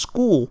better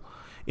school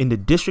in the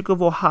District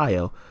of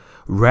Ohio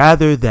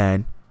rather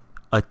than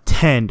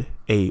attend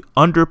a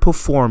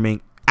underperforming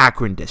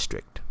Akron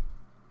district.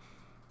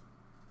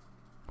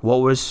 What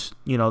was,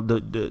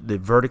 the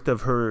verdict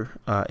of her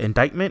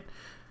indictment?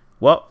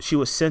 Well, she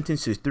was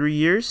sentenced to 3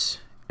 years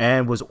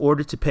and was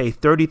ordered to pay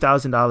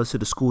 $30,000 to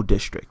the school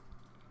district.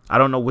 I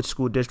don't know which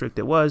school district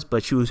it was,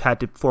 but she had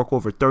to fork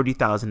over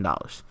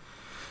 $30,000.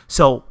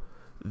 So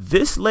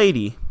this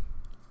lady,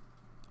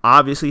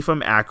 obviously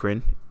from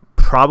Akron,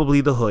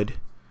 probably the hood,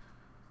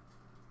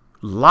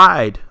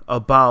 lied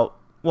about,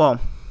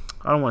 well,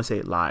 I don't want to say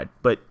it lied,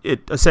 but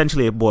it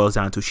boils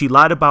down to she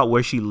lied about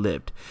where she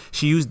lived.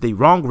 She used the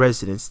wrong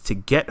residence to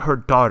get her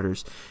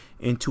daughters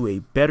into a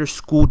better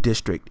school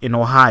district in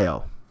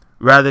Ohio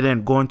rather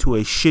than going to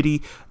a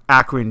shitty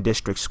Akron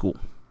district school.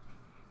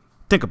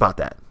 Think about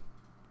that.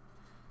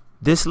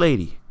 This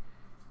lady,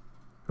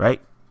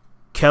 right?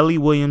 Kelly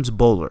Williams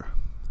Bowler,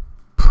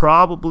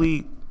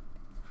 probably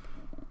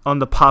on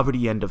the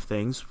poverty end of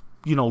things,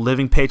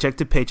 living paycheck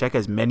to paycheck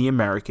as many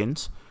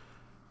Americans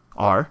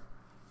are,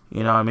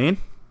 you know what I mean?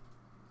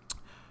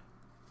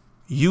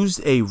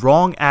 Used a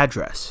wrong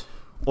address,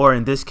 or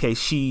in this case,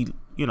 she,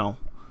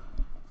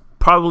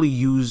 probably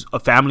used a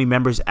family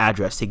member's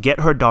address to get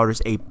her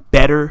daughters a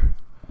better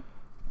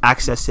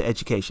access to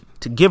education,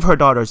 to give her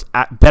daughters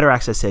better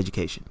access to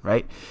education,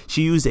 right?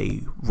 She used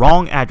a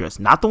wrong address,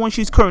 not the one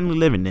she's currently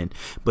living in,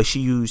 but she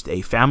used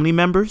a family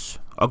member's,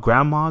 a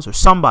grandma's, or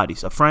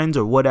somebody's, a friend's,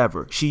 or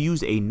whatever. She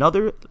used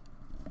another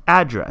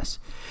address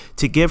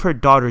to give her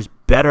daughters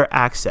better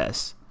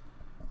access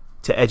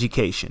to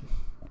education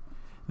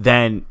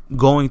than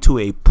going to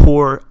a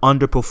poor,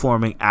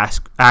 underperforming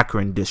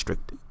Akron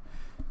district.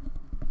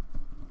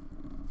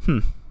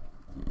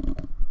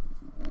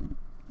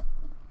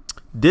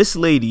 This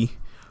lady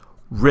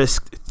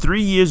risked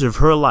 3 years of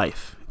her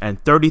life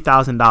and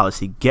 $30,000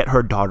 to get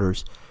her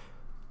daughters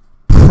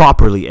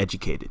properly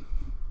educated.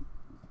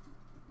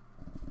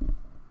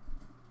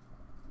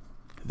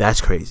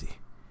 That's crazy.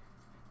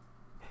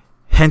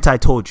 Hence, I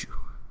told you,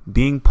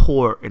 being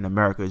poor in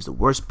America is the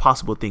worst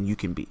possible thing you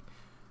can be.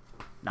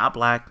 Not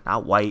black,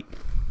 not white,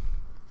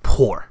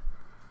 poor.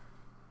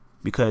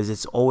 Because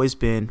it's always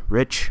been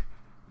rich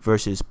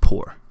versus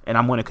poor. And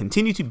I'm going to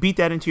continue to beat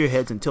that into your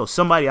heads until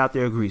somebody out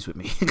there agrees with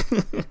me.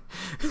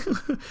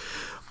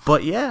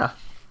 But yeah,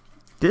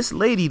 this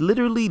lady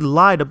literally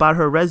lied about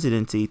her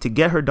residency to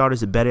get her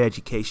daughters a better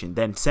education,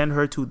 then send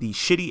her to the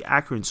shitty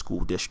Akron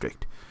school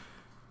district.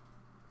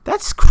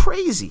 That's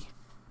crazy.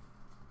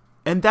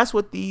 And that's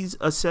what these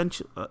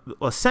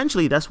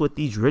essentially that's what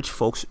these rich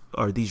folks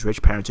or these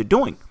rich parents are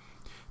doing.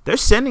 They're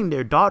sending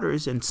their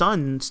daughters and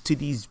sons to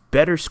these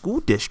better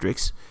school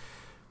districts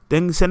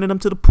than sending them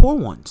to the poor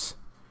ones.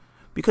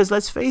 Because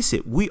let's face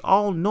it, we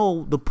all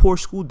know the poor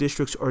school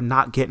districts are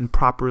not getting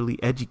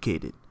properly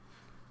educated.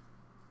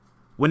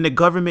 When the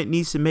government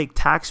needs to make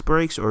tax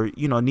breaks or,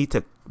 need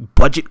to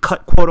budget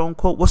cut, quote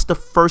unquote, what's the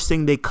first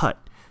thing they cut?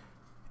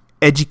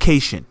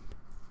 Education.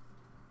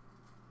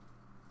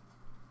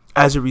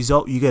 As a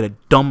result, you get a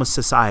dumber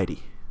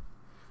society.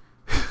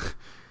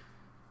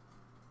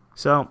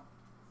 So,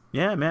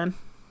 yeah, man.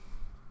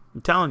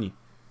 I'm telling you.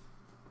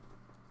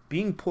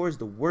 Being poor is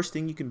the worst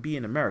thing you can be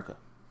in America.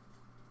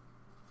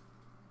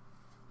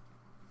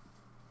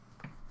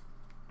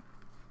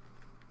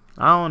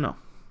 I don't know.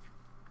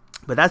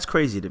 But that's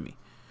crazy to me.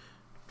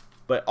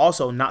 But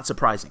also not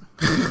surprising.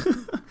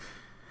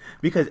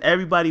 Because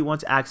everybody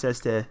wants access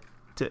to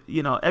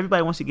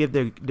everybody wants to give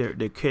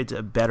their kids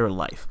a better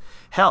life.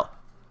 Hell,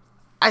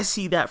 I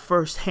see that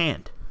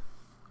firsthand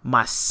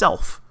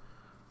myself.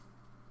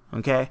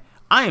 Okay?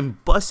 I am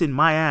busting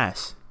my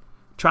ass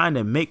trying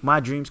to make my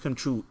dreams come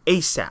true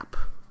ASAP.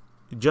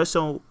 Just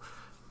so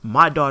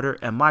my daughter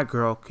and my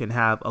girl can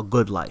have a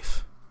good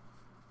life.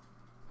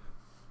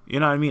 You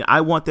know what I mean?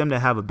 I want them to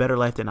have a better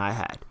life than I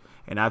had.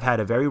 And I've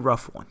had a very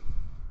rough one.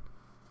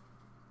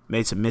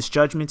 Made some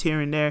misjudgments here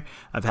and there.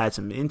 I've had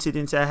some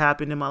incidents that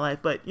happened in my life.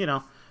 But,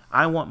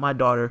 I want my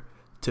daughter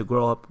to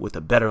grow up with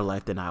a better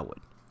life than I would.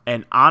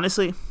 And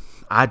honestly,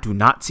 I do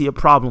not see a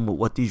problem with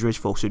what these rich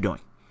folks are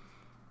doing.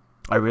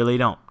 I really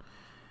don't.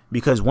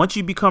 Because once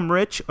you become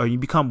rich or you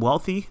become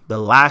wealthy, the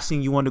last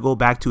thing you want to go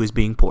back to is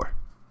being poor.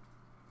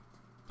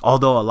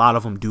 Although a lot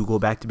of them do go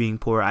back to being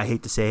poor. I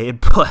hate to say it,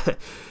 but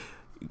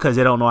because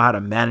they don't know how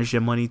to manage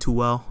their money too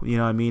well. You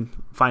know what I mean?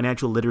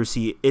 Financial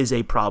literacy is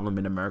a problem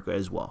in America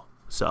as well.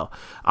 So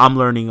I'm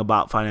learning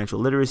about financial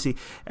literacy,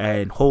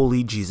 and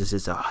holy Jesus,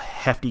 it's a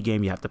hefty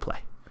game you have to play.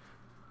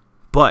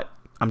 But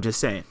I'm just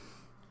saying,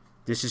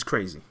 this is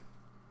crazy.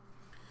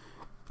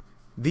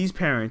 These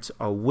parents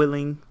are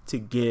willing to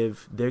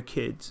give the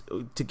kids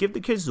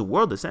the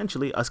world,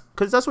 essentially,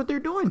 because that's what they're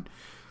doing.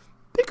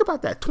 Think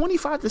about that.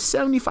 $25 to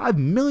 $75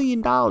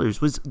 million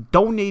was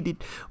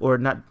donated, or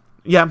not.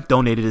 Yeah,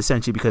 donated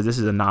essentially, because this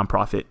is a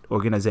nonprofit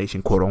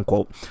organization, quote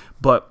unquote.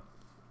 But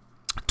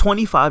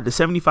 $25 to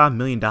 $75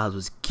 million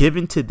was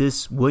given to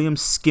this William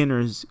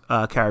Skinner's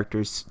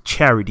character's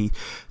charity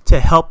to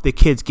help the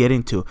kids get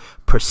into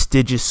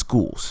prestigious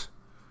schools.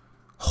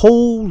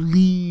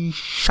 Holy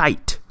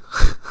shite.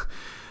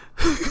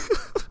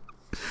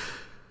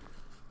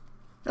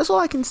 That's all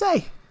I can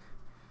say.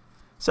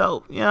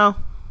 So, yeah.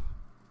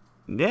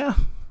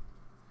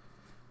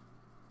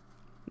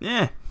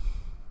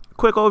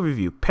 Quick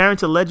overview.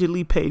 Parents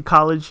allegedly paid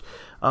college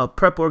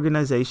prep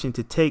organization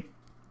to take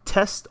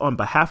tests on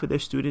behalf of their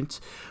students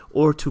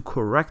or to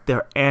correct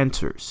their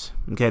answers.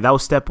 Okay, that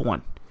was step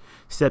one.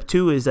 Step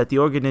two is that the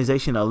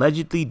organization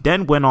allegedly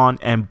then went on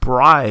and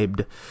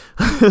bribed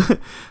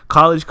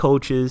college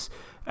coaches,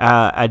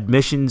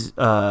 admissions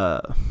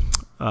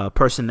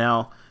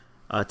personnel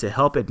to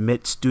help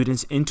admit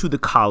students into the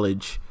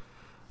college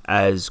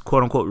as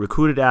quote unquote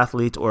recruited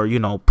athletes or,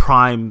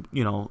 prime,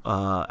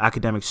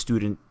 academic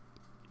students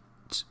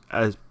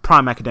as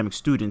prime academic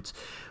students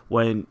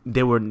when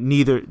they were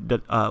neither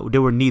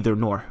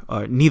nor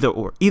neither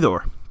or either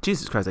or.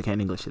 Jesus Christ, I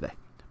can't English today.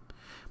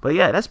 But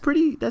yeah, that's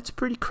pretty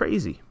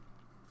crazy.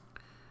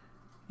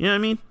 You know what I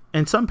mean?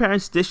 And some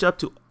parents dish up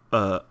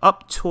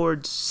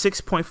towards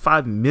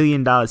 $6.5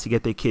 million to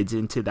get their kids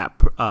into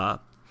that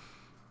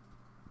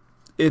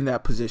in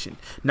that position.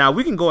 Now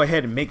we can go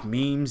ahead and make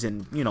memes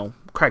and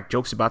crack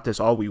jokes about this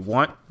all we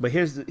want, but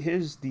here's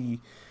the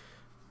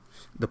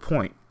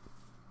point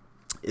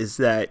is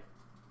that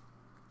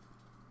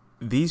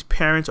these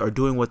parents are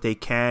doing what they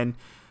can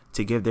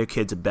to give their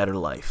kids a better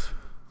life.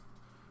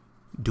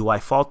 Do I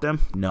fault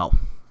them? No.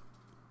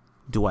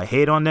 Do I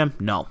hate on them?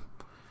 No.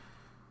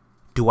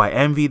 Do I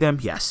envy them?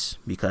 Yes,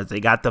 because they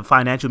got the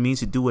financial means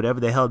to do whatever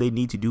the hell they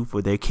need to do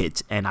for their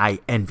kids, and I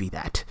envy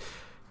that.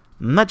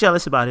 I'm not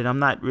jealous about it.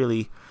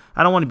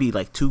 I don't want to be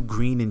like too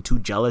green and too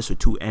jealous or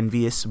too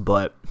envious,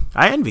 but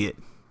I envy it.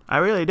 I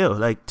really do.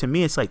 Like, to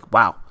me, it's like,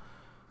 wow.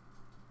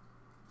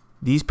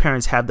 These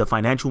parents have the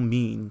financial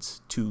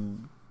means to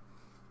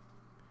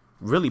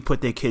really put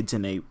their kids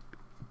in a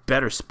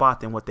better spot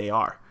than what they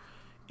are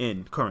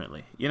in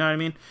currently. You know what I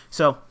mean?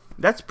 So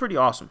that's pretty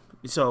awesome.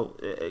 So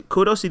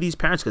kudos to these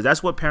parents, because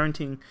that's what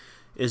parenting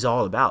is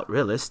all about,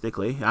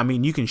 realistically. I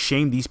mean, you can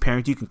shame these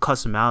parents. You can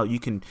cuss them out. You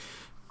can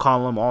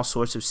call them all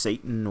sorts of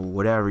Satan or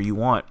whatever you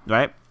want,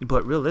 right?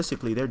 But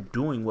realistically, they're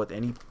doing what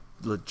any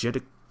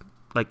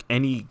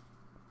any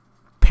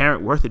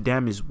parent worth a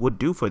damn would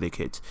do for their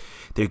kids.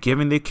 They're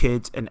giving their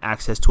kids an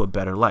access to a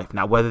better life.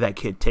 Now, whether that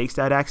kid takes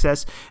that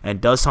access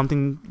and does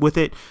something with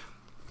it,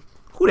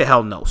 who the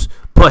hell knows?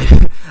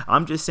 But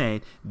I'm just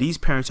saying, these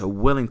parents are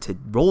willing to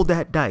roll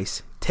that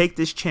dice, take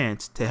this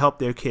chance to help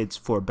their kids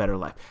for a better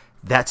life.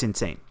 That's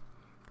insane.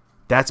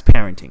 That's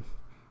parenting.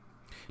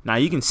 Now,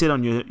 you can sit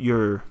on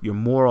your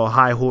moral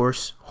high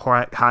horse,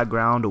 high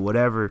ground, or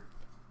whatever,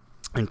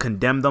 and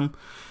condemn them.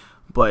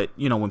 But,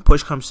 when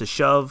push comes to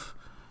shove,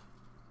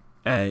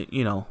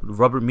 the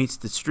rubber meets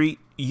the street,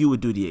 you would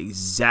do the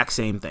exact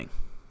same thing.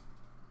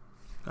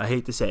 I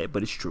hate to say it,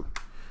 but it's true.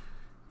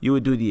 You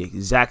would do the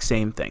exact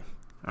same thing.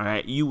 All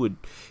right? You would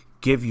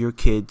give your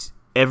kids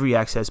every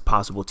access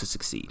possible to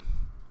succeed.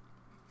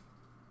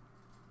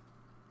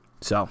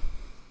 So,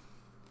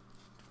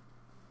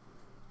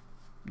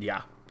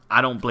 yeah. I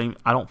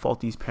don't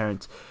fault these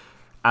parents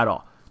at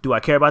all. Do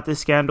I care about this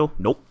scandal?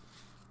 Nope.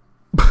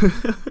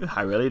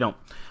 I really don't.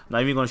 I'm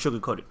not even going to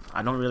sugarcoat it.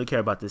 I don't really care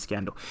about this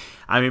scandal.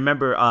 I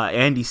remember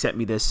Andy sent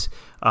me this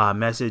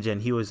message,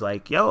 and he was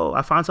like, yo,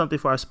 I found something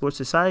for our Sports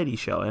Society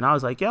show. And I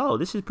was like, yo,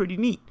 this is pretty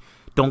neat.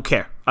 Don't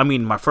care. I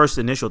mean, my first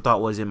initial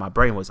thought was in my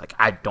brain was like,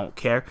 I don't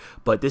care.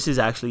 But this is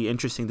actually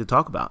interesting to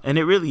talk about. And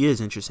it really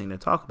is interesting to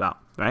talk about,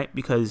 right?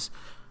 Because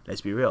let's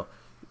be real.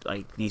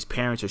 Like, these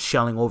parents are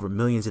shelling over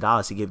millions of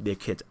dollars to give their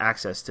kids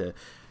access to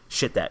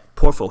shit that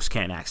poor folks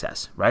can't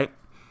access, right?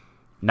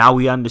 Now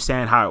we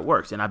understand how it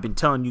works. And I've been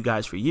telling you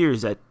guys for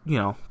years that,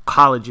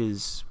 college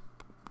is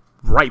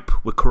ripe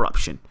with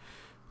corruption,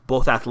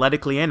 both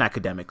athletically and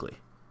academically.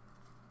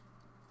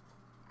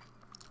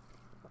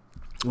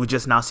 We're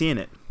just now seeing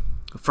it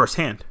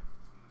firsthand.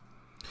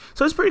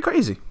 So it's pretty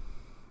crazy.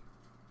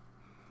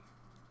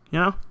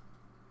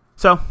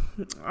 So,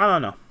 I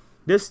don't know.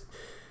 This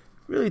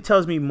really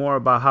tells me more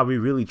about how we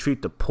really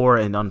treat the poor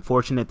and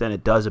unfortunate than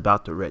it does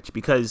about the rich.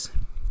 Because,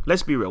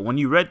 let's be real, when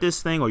you read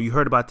this thing or you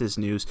heard about this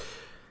news,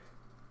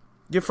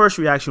 your first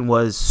reaction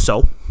was,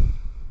 so?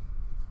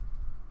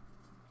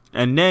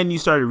 And then you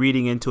started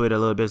reading into it a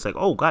little bit. It's like,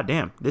 oh,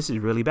 goddamn, this is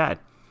really bad.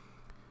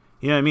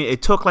 You know what I mean?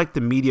 It took like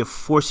the media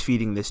force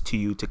feeding this to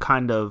you to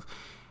kind of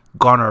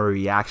garner a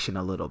reaction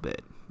a little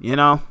bit. It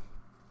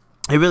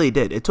really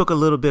did. It took a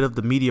little bit of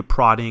the media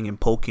prodding and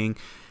poking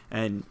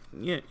and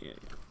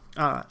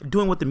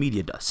doing what the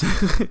media does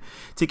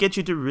to get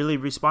you to really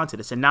respond to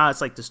this. And now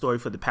it's like the story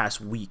for the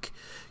past week.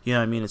 You know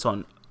what I mean? It's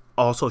on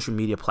all social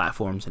media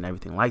platforms and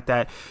everything like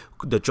that.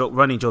 The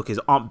running joke is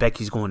Aunt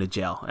Becky's going to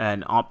jail,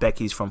 and Aunt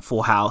Becky's from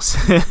Full House.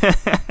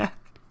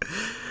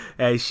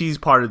 And she's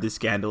part of this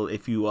scandal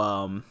if you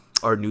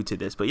are new to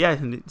this. But yeah,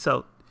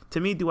 so to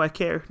me, do I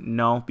care?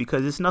 No,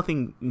 because it's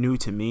nothing new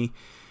to me.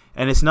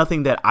 And it's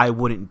nothing that I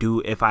wouldn't do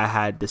if I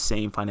had the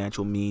same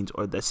financial means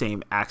or the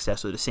same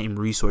access or the same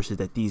resources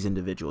that these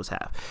individuals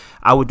have.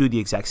 I would do the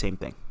exact same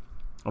thing.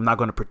 I'm not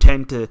going to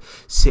pretend to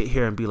sit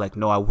here and be like,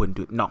 no, I wouldn't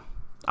do it. No,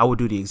 I would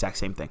do the exact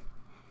same thing.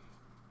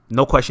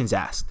 No questions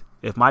asked.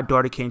 If my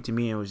daughter came to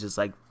me and was just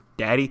like,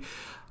 Daddy,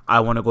 I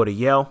want to go to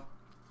Yale,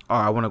 or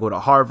I want to go to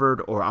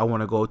Harvard, or I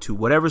want to go to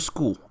whatever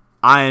school,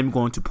 I am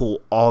going to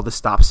pull all the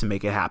stops to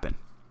make it happen.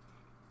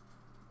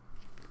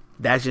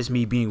 That's just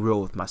me being real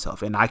with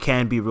myself. And I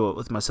can be real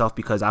with myself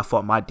because I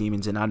fought my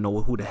demons and I know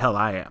who the hell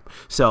I am.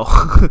 So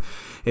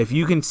if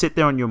you can sit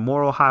there on your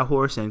moral high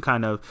horse and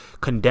kind of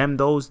condemn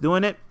those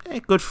doing it,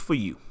 good for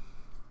you.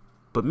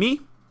 But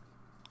me,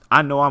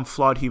 I know I'm a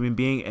flawed human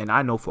being, and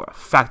I know for a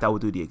fact I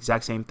would do the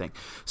exact same thing.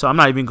 So I'm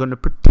not even going to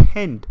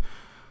pretend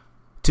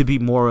to be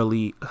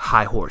morally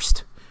high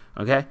horsed.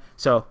 Okay?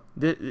 So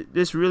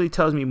this really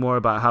tells me more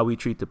about how we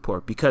treat the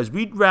poor, because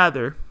we'd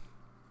rather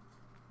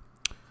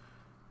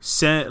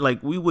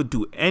we would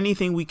do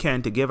anything we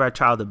can to give our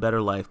child a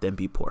better life than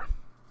be poor.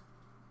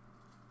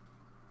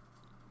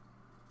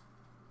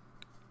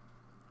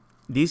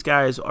 These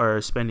guys are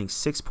spending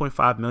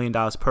 $6.5 million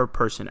per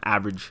person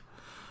average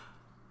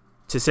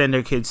to send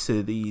their kids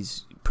to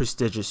these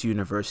prestigious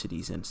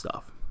universities and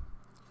stuff.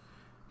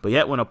 But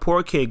yet when a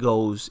poor kid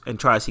goes and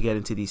tries to get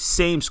into these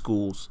same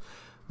schools,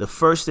 the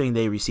first thing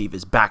they receive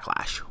is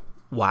backlash.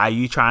 Why are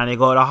you trying to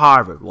go to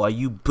Harvard? Why are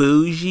you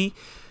bougie?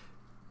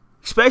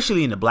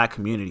 Especially in the black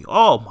community.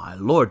 Oh my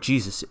Lord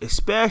Jesus,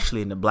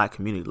 especially in the black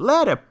community.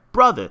 Let a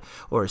brother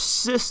or a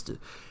sister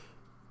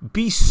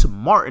be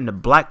smart in the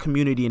black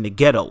community in the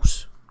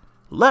ghettos.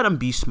 Let them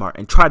be smart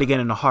and try to get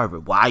into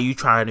Harvard. Why are you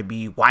trying to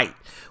be white?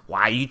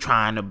 Why are you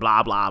trying to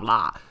blah, blah,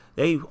 blah?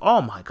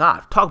 Oh my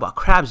God, talk about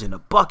crabs in a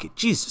bucket.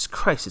 Jesus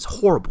Christ, it's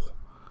horrible.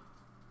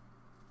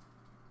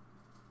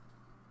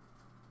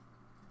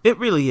 It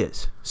really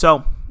is.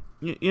 So,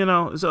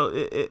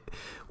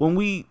 when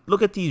we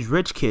look at these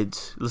rich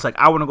kids, it's like,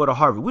 I want to go to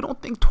Harvard. We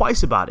don't think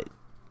twice about it.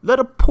 Let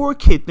a poor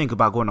kid think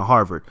about going to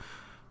Harvard.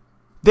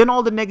 Then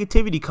all the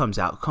negativity comes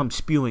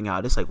spewing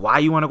out. It's like, why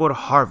you want to go to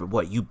Harvard?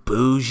 What, you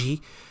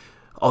bougie?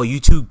 Oh, you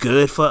too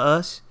good for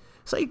us?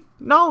 It's like,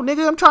 no,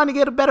 nigga, I'm trying to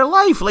get a better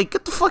life. Like,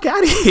 get the fuck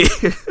out of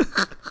here.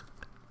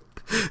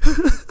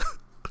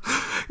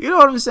 You know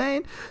what I'm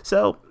saying?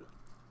 So,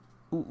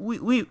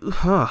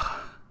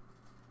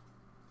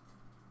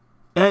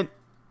 and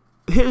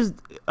here's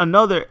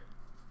another,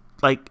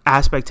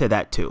 aspect to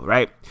that too,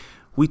 right?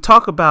 We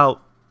talk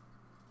about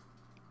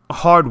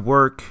hard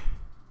work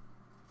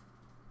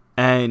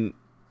and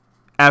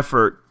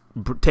effort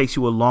takes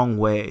you a long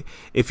way.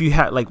 If you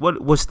have,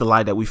 what's the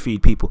lie that we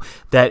feed people?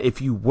 That if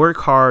you work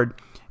hard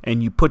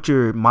and you put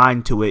your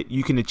mind to it,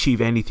 you can achieve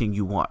anything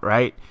you want,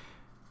 right?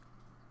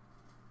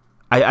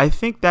 I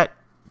think that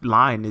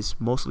line is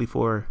mostly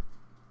for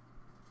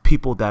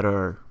people that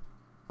are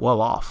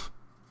well off.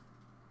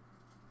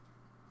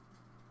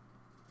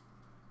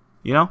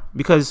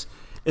 Because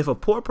if a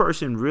poor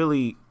person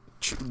really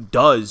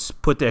does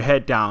put their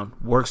head down,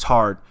 works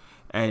hard,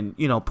 and,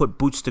 put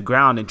boots to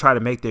ground and try to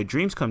make their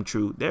dreams come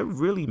true, they're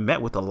really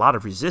met with a lot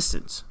of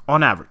resistance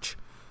on average.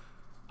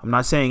 I'm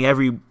not saying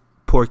every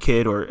poor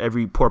kid or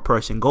every poor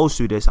person goes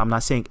through this. I'm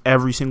not saying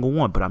every single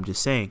one, but I'm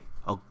just saying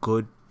a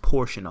good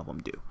portion of them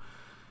do.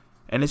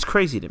 And it's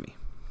crazy to me.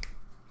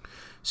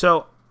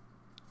 So,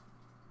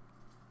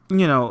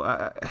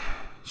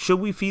 should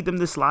we feed them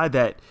this lie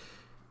that,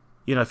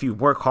 if you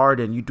work hard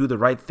and you do the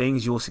right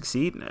things, you'll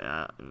succeed?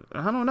 I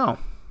don't know.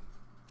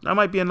 That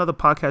might be another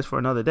podcast for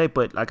another day.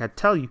 But like I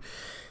tell you,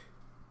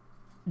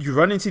 you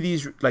run into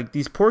these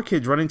poor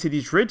kids run into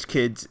these rich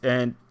kids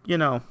and,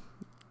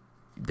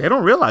 they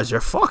don't realize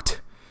they're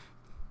fucked.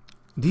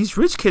 These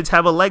rich kids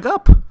have a leg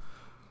up.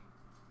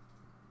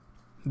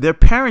 Their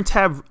parents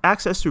have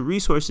access to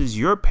resources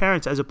your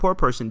parents as a poor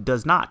person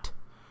does not.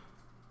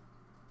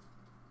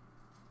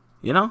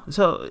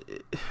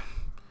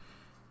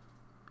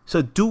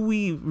 So do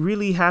we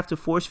really have to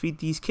force feed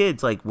these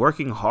kids? Like,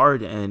 working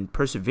hard and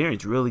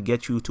perseverance really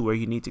get you to where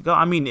you need to go?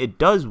 I mean, it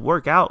does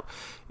work out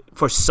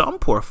for some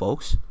poor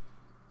folks,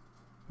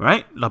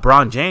 right?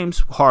 LeBron James,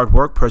 hard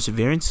work,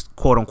 perseverance,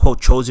 quote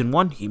unquote, chosen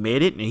one. He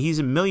made it and he's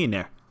a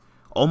millionaire,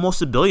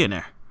 almost a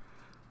billionaire.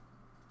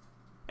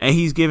 And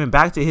he's giving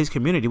back to his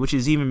community, which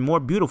is even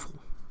more beautiful,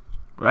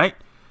 right?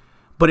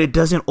 But it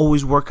doesn't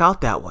always work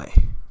out that way.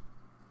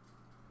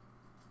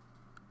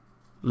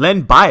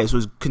 Len Bias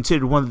was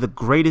considered one of the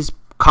greatest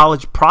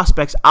college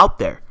prospects out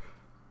there.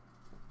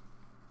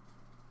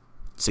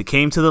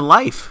 Succumbed to the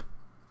life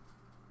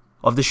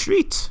of the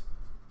streets.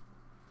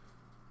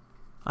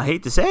 I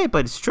hate to say it,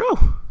 but it's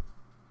true.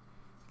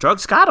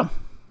 Drugs got him.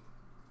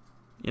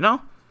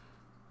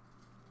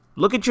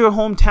 Look at your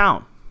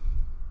hometown.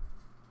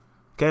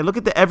 Okay, look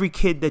at every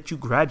kid that you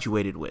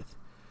graduated with.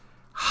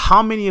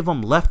 How many of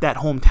them left that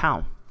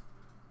hometown?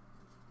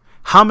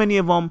 How many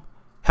of them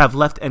have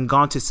left and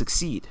gone to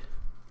succeed?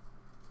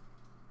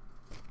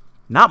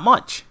 Not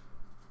much.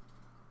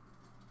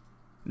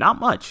 Not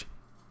much.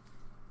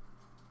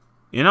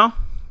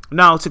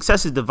 Now,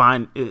 success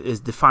is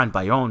defined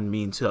by your own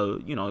means. So,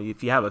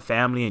 if you have a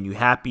family and you're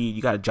happy,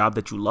 you got a job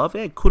that you love,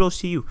 hey, kudos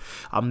to you.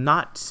 I'm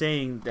not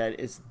saying that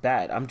it's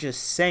bad. I'm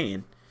just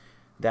saying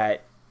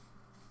that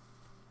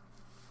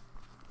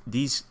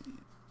these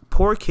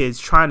poor kids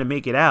trying to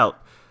make it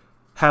out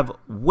have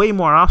way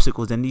more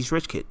obstacles than these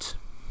rich kids.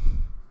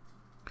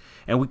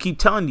 And we keep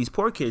telling these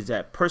poor kids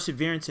that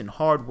perseverance and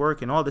hard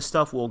work and all this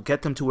stuff will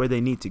get them to where they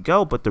need to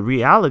go. But the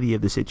reality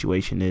of the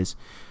situation is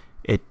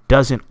it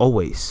doesn't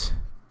always.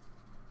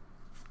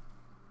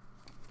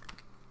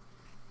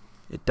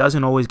 It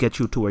doesn't always get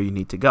you to where you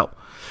need to go.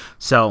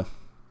 So,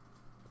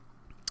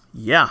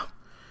 yeah,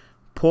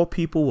 poor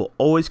people will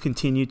always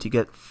continue to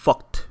get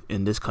fucked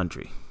in this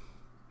country.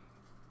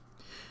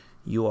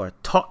 You are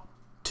taught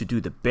to do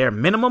the bare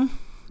minimum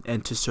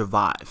and to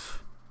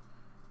survive,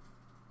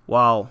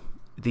 while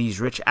these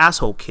rich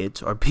asshole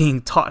kids are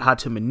being taught how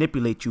to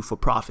manipulate you for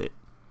profit.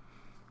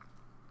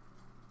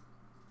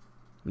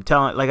 I'm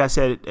telling, like I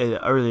said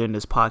earlier in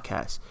this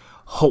podcast,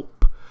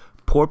 hope.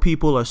 Poor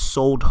people are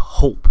sold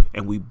hope,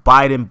 and we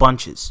buy it in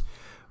bunches.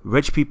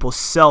 Rich people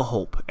sell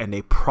hope, and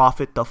they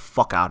profit the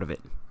fuck out of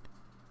it.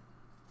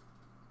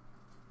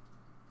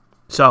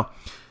 So,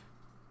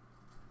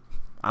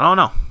 I don't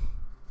know.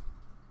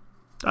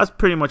 That's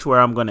pretty much where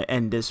I'm going to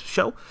end this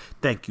show.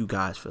 Thank you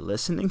guys for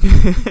listening.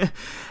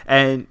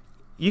 And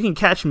you can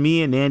catch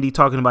me and Andy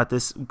talking about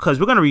this, because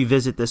we're going to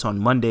revisit this on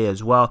Monday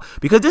as well,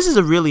 because this is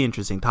a really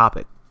interesting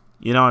topic.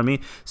 You know what I mean?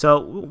 So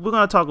we're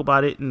going to talk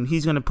about it, and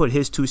he's going to put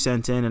his 2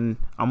 cents in, and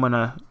I'm going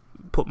to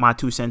put my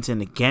 2 cents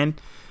in again.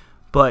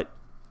 But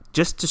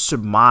just to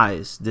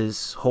surmise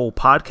this whole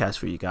podcast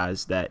for you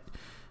guys, that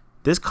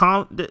this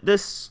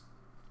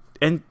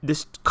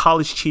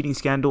college cheating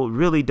scandal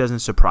really doesn't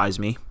surprise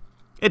me.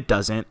 It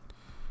doesn't.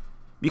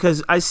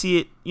 Because I see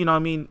it, you know what I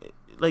mean?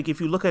 Like,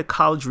 if you look at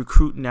college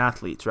recruiting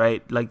athletes,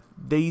 right? Like,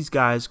 these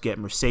guys get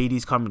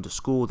Mercedes coming to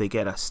school. They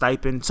get a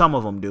stipend. Some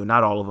of them do.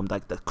 Not all of them.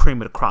 Like the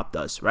cream of the crop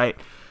does, right?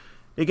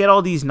 They get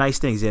all these nice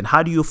things. And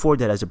how do you afford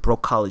that as a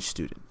broke college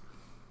student?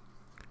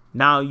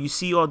 Now, you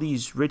see all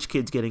these rich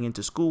kids getting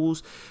into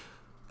schools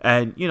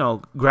and, you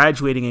know,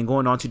 graduating and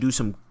going on to do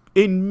some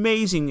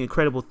amazing,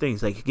 incredible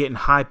things, like getting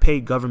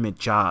high-paid government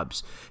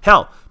jobs.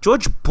 Hell,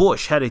 George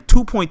Bush had a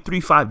 2.35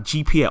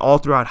 GPA all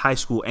throughout high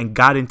school and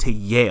got into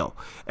Yale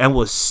and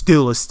was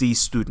still a C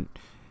student.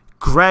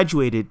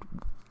 Graduated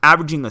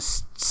averaging a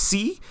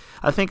C,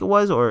 I think it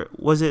was, or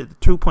was it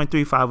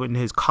 2.35 in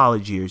his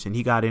college years, and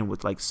he got in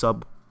with like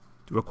sub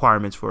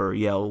requirements for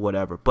Yale or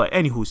whatever. But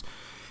anywho's,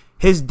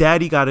 his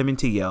daddy got him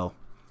into Yale.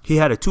 He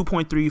had a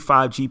 2.35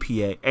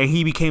 GPA, and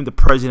he became the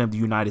president of the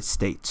United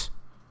States.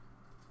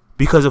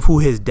 Because of who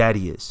his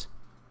daddy is.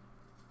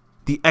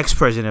 The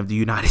ex-president of the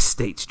United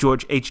States,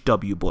 George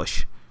H.W.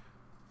 Bush.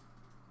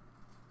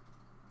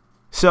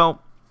 So,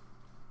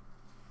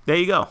 there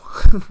you go.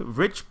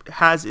 Rich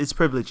has its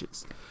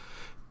privileges.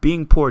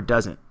 Being poor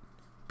doesn't.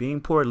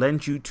 Being poor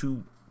lends you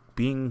to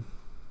being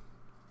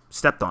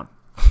stepped on.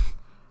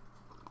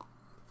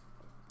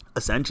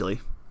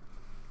 Essentially.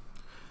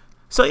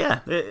 So,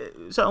 yeah.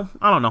 So,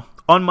 I don't know.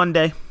 On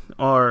Monday,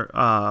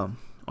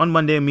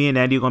 me and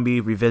Andy are going to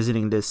be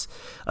revisiting this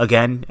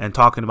again and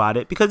talking about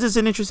it, because it's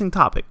an interesting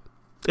topic.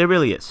 It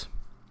really is.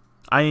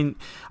 I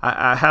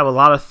have a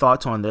lot of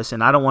thoughts on this,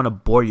 and I don't want to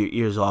bore your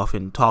ears off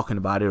in talking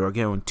about it or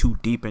going too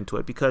deep into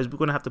it, because we're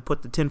going to have to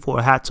put the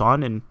tinfoil hats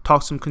on and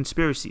talk some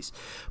conspiracies.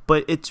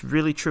 But it's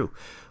really true.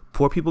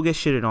 Poor people get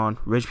shitted on.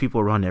 Rich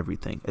people run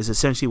everything. It's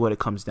essentially what it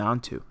comes down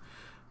to.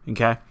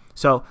 Okay?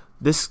 So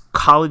this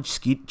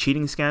college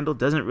cheating scandal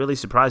doesn't really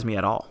surprise me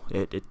at all.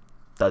 It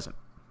doesn't.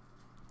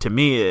 To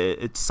me,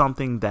 it's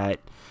something that,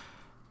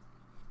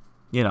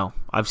 you know,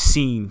 I've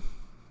seen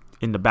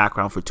in the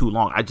background for too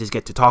long. I just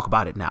get to talk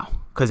about it now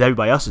because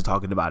everybody else is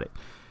talking about it.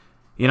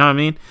 You know what I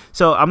mean?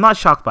 So I'm not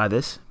shocked by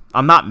this.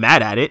 I'm not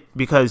mad at it,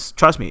 because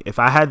trust me, if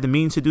I had the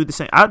means to do the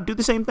same, I'd do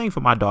the same thing for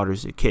my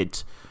daughters and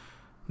kids.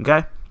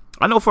 Okay?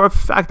 I know for a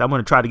fact I'm going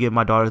to try to give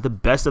my daughter the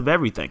best of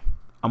everything.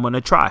 I'm going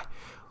to try.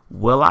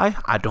 Will I?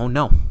 I don't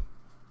know.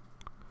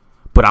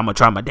 But I'm going to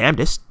try my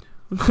damnedest.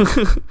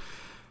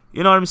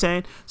 You know what I'm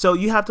saying? So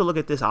you have to look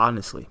at this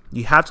honestly.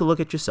 You have to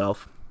look at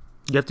yourself.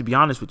 You have to be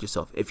honest with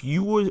yourself. If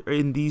you were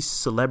in these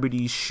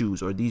celebrities'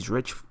 shoes or these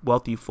rich,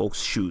 wealthy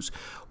folks' shoes,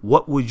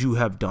 what would you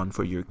have done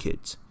for your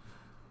kids?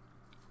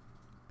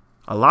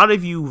 A lot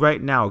of you right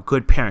now are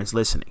good parents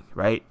listening,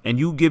 right? And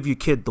you give your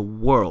kid the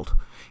world.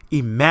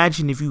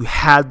 Imagine if you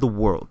had the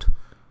world.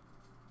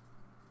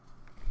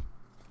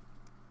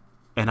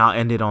 And I'll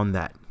end it on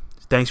that.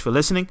 Thanks for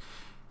listening.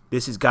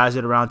 This is Guys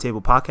at the Round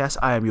Table Podcast.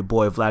 I am your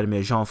boy,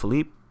 Vladimir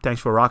Jean-Philippe. Thanks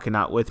for rocking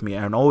out with me.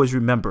 And always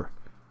remember,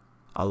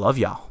 I love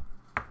y'all.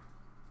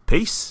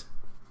 Peace.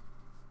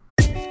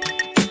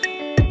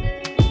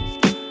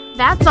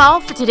 That's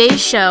all for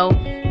today's show.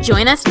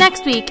 Join us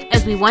next week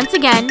as we once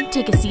again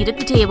take a seat at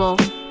the table.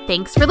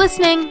 Thanks for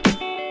listening.